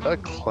wrap a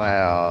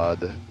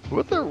cloud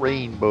with a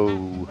rainbow?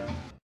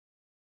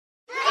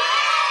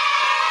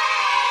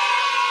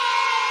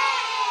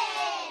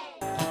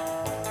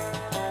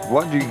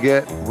 What do you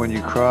get when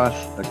you cross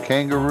a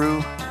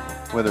kangaroo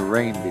with a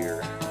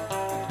reindeer?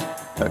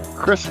 A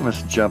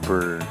Christmas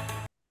jumper.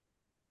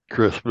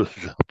 Christmas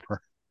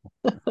jumper.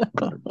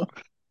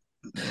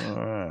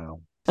 Wow.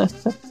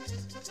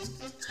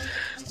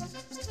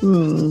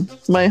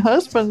 My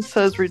husband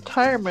says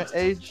retirement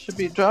age should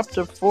be dropped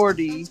to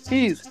 40.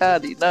 He's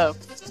had enough.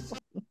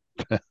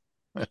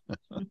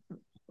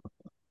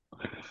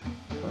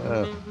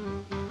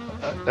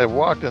 I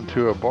walked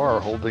into a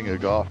bar holding a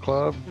golf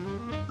club.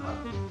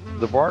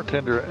 The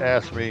bartender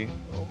asked me,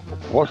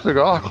 "What's the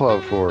golf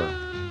club for?"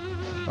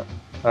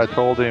 I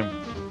told him,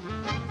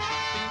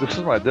 "This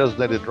is my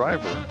designated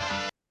driver."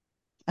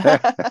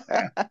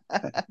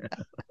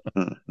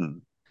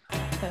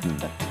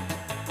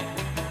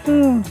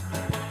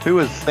 Who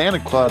is Santa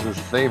Claus's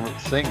favorite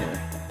singer?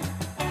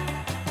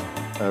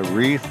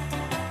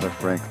 Aretha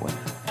Franklin.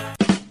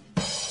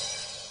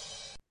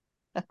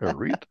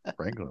 Aretha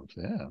Franklin's,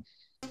 yeah.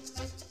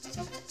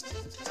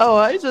 Oh,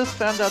 I just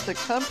found out the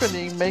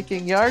company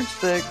making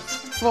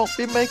yardsticks won't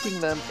be making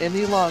them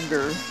any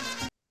longer.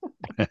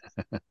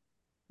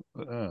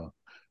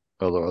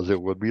 Otherwise,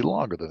 it would be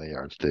longer than a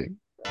yardstick.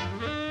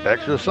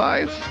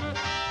 Exercise?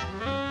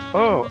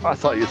 Oh, I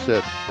thought you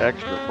said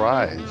extra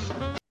fries.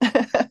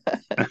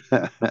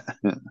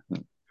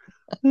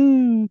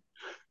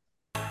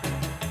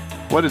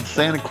 What did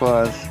Santa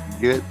Claus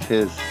get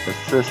his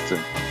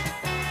assistant?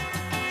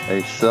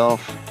 A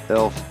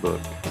self-elf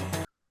book.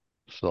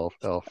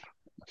 Self-elf.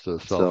 So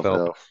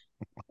self-help.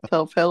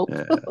 Self-help.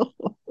 Yeah.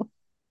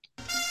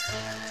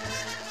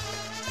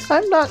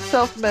 I'm not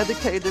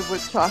self-medicated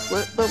with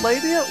chocolate. The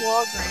lady at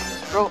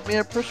Walgreens wrote me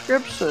a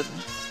prescription.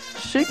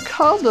 She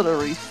called it a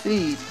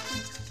receipt,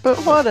 but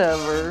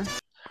whatever.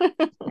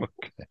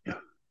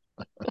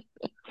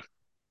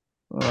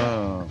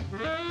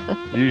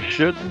 You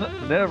should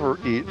never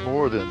eat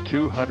more than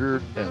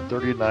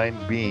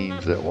 239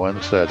 beans at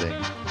one setting.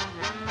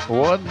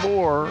 One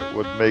more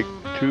would make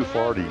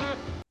 240.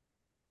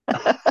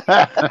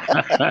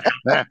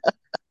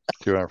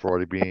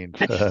 240 beans.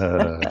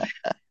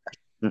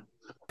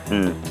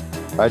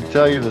 I'd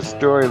tell you the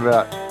story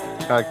about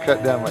how I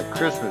cut down my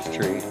Christmas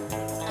tree,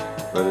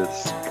 but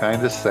it's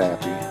kind of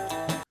sappy.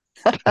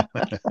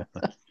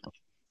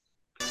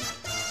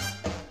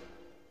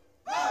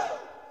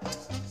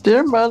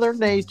 Dear Mother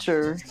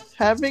Nature,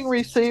 having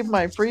received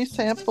my free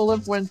sample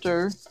of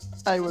winter,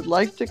 I would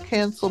like to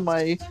cancel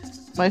my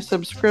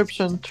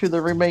subscription to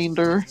the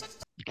remainder.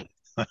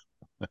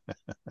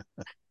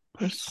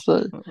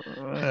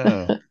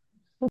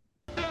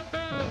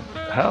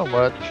 How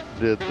much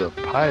did the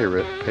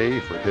pirate pay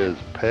for his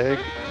peg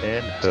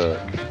and hook?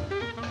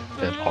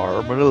 An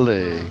arm and a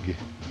leg.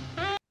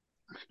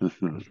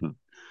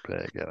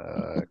 Peg and a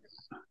hook.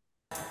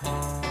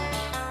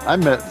 I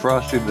met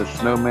Frosty the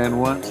Snowman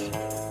once.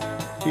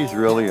 He's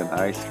really an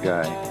ice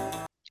guy.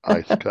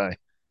 Ice guy.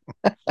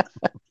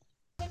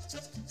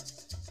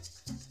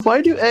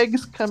 Why do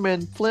eggs come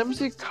in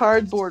flimsy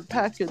cardboard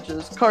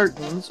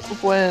cartons,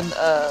 when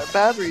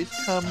batteries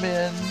come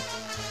in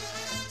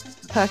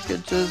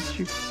packages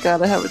you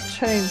gotta have a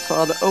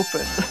chainsaw to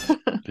open?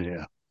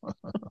 Yeah.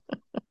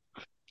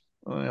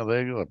 Well,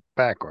 they go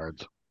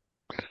backwards.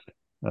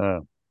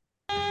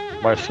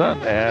 My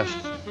son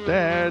asked,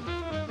 Dad,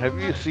 have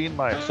you seen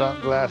my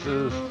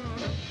sunglasses?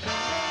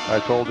 I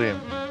told him,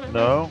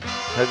 no.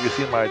 Have you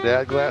seen my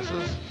dad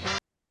glasses?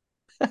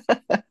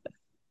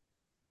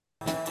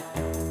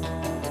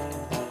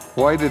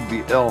 Why did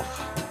the elf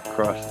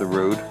cross the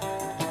road?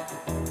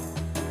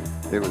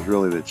 It was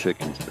really the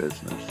chicken's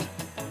business.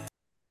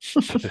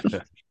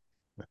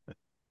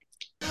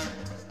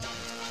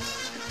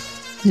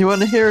 You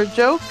want to hear a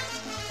joke?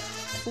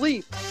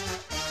 Sleep.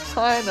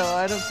 I know,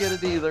 I don't get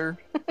it either.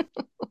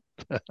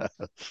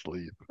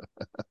 Sleep.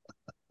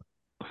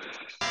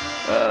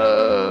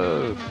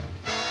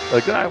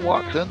 A guy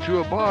walks into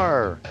a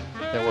bar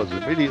and was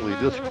immediately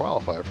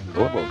disqualified from the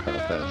limo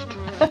contest.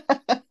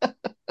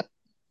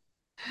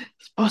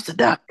 Supposed to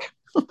duck.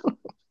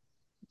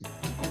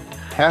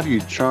 How do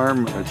you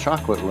charm a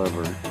chocolate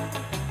lover?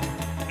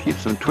 Keep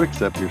some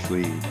Twix up your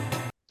sleeve.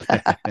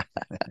 I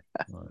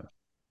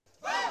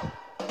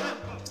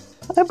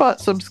bought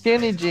some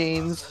skinny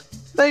jeans.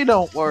 They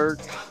don't work.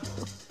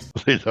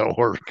 They don't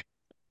work.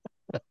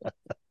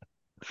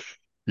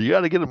 You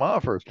got to get them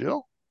off first,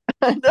 Jill.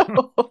 I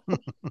know.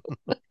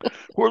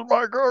 Where's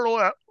my girdle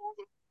at?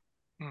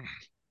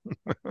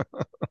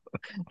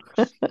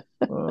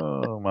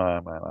 Oh, my.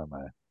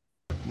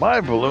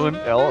 My balloon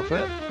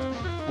elephant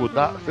would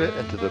not fit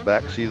into the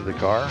back seat of the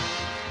car,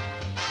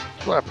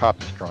 so I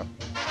popped his trunk.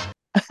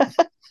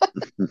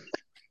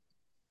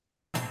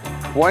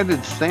 Why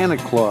did Santa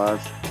Claus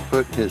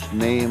put his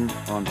name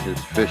on his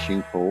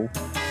fishing pole?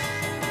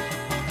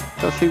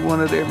 Because he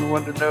wanted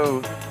everyone to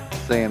know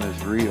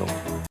Santa's real.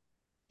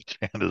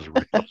 Santa's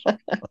real.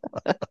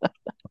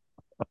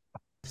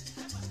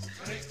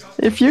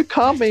 If you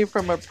call me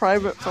from a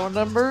private phone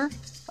number,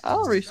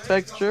 I'll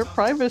respect your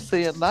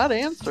privacy and not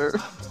answer.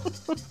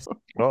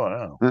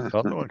 Oh, yeah.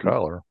 Tell me what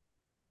color.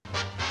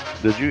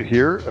 Did you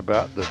hear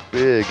about the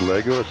big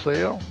Lego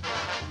sale?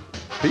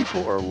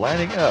 People are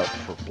lining up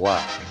for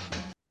blocks.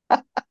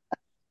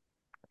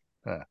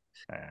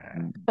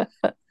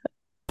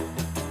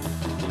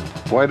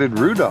 Why did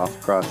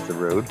Rudolph cross the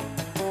road?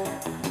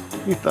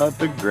 He thought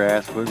the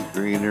grass was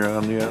greener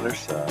on the other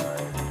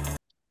side.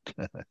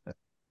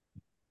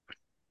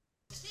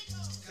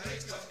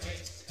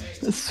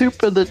 The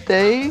soup of the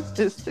day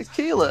is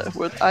tequila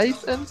with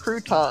ice and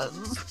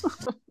croutons.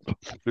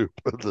 Soup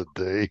of the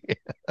day.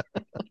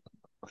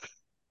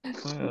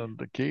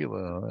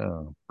 Tequila.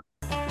 Yeah.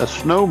 A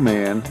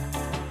snowman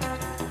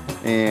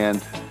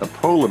and a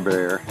polar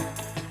bear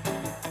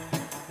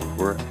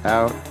were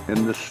out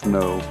in the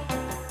snow,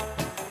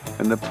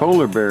 and the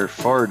polar bear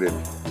farted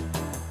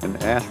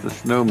and asked the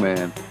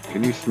snowman,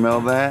 "Can you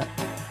smell that?"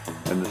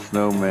 And the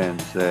snowman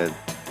said,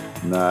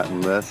 "Not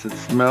unless it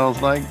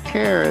smells like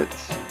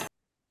carrots."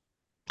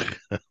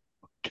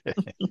 Okay.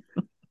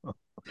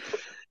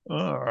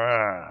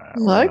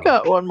 I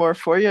got one more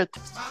for you.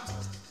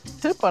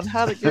 Tip on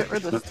how to get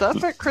rid of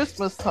stuff at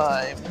Christmas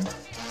time.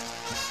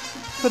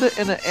 Put it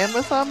in an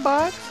Amazon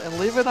box and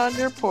leave it on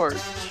your porch.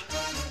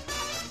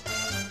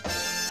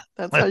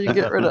 That's how you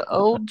get rid of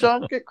old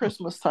junk at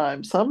Christmas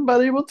time.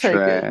 Somebody will take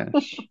it.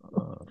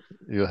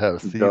 You'll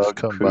have thieves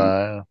come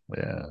by.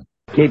 Yeah.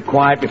 Keep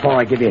quiet before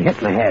I give you a hit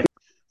in the head.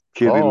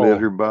 Kitty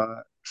litter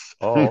box.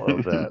 All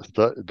of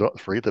that. Don't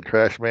forget the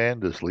trash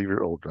man. Just leave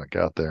your old junk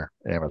out there.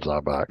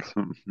 Amazon box.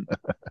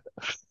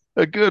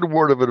 A good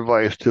word of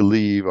advice to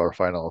leave our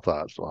final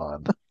thoughts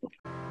on.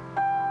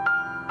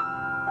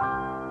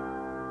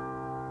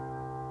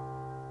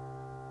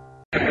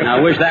 I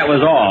wish that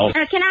was all.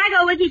 Can I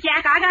go with you,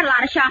 Jack? I got a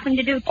lot of shopping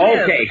to do, too.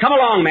 Okay, come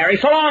along, Mary.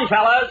 So long,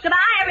 fellas. Goodbye,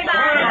 everybody.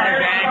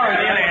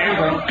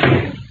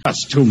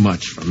 That's too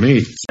much for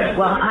me.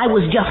 Well, I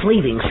was just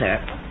leaving,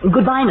 sir.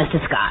 Goodbye, Mr.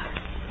 Scott.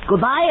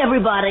 Goodbye,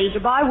 everybody.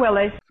 Goodbye,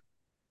 Willie.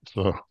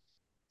 So,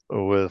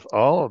 with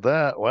all of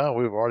that, well,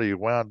 we've already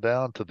wound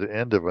down to the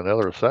end of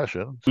another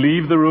session.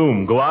 Leave the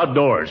room. Go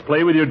outdoors.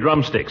 Play with your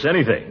drumsticks.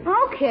 Anything.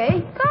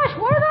 Okay. Gosh,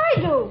 what did I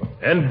do?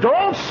 And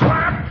don't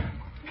slap!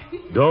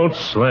 Don't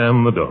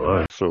slam the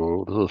door.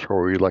 So this is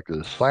where we'd like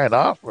to sign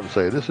off and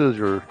say this is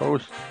your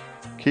host,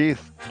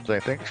 Keith,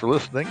 saying thanks for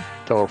listening.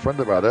 Tell a friend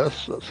about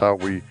us. That's how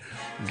we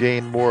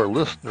gain more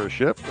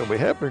listenership. And we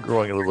have been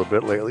growing a little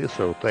bit lately,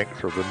 so thanks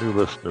for the new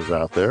listeners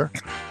out there.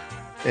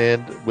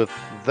 And with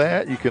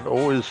that, you can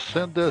always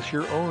send us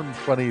your own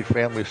funny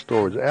family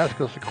stories.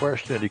 Ask us a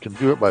question. You can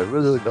do it by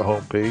visiting the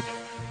homepage.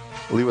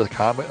 Leave us a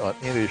comment on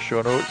any of the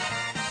show notes.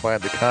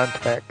 Find the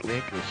contact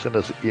link and send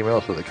us an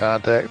email to the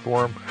contact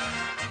form.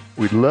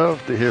 We'd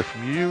love to hear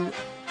from you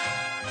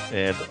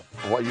and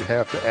what you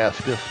have to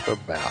ask us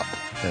about.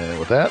 And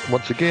with that,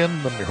 once again,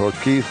 I'm your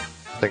host, Keith.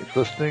 Thanks for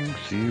listening.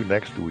 See you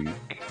next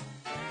week.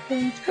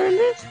 Thanks for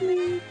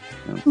listening.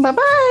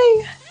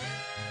 Bye-bye.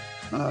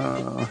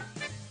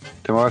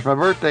 Tomorrow's my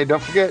birthday.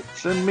 Don't forget,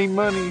 send me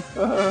money.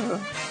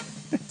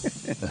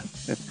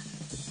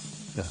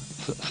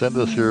 Send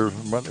us your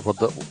money.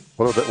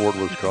 Whatever that word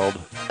was called.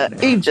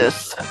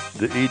 Aegis.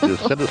 The Aegis.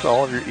 Send us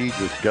all of your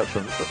Aegis. Got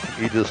some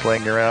Aegis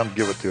laying around.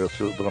 Give it to us.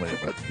 Don't even.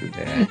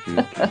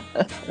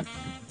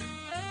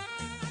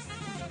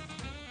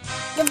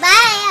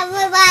 Goodbye,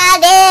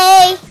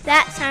 everybody.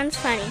 That sounds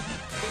funny.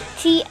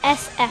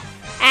 CSF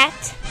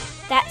at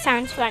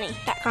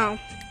thatsoundsfunny.com.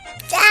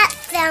 That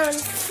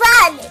sounds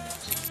funny.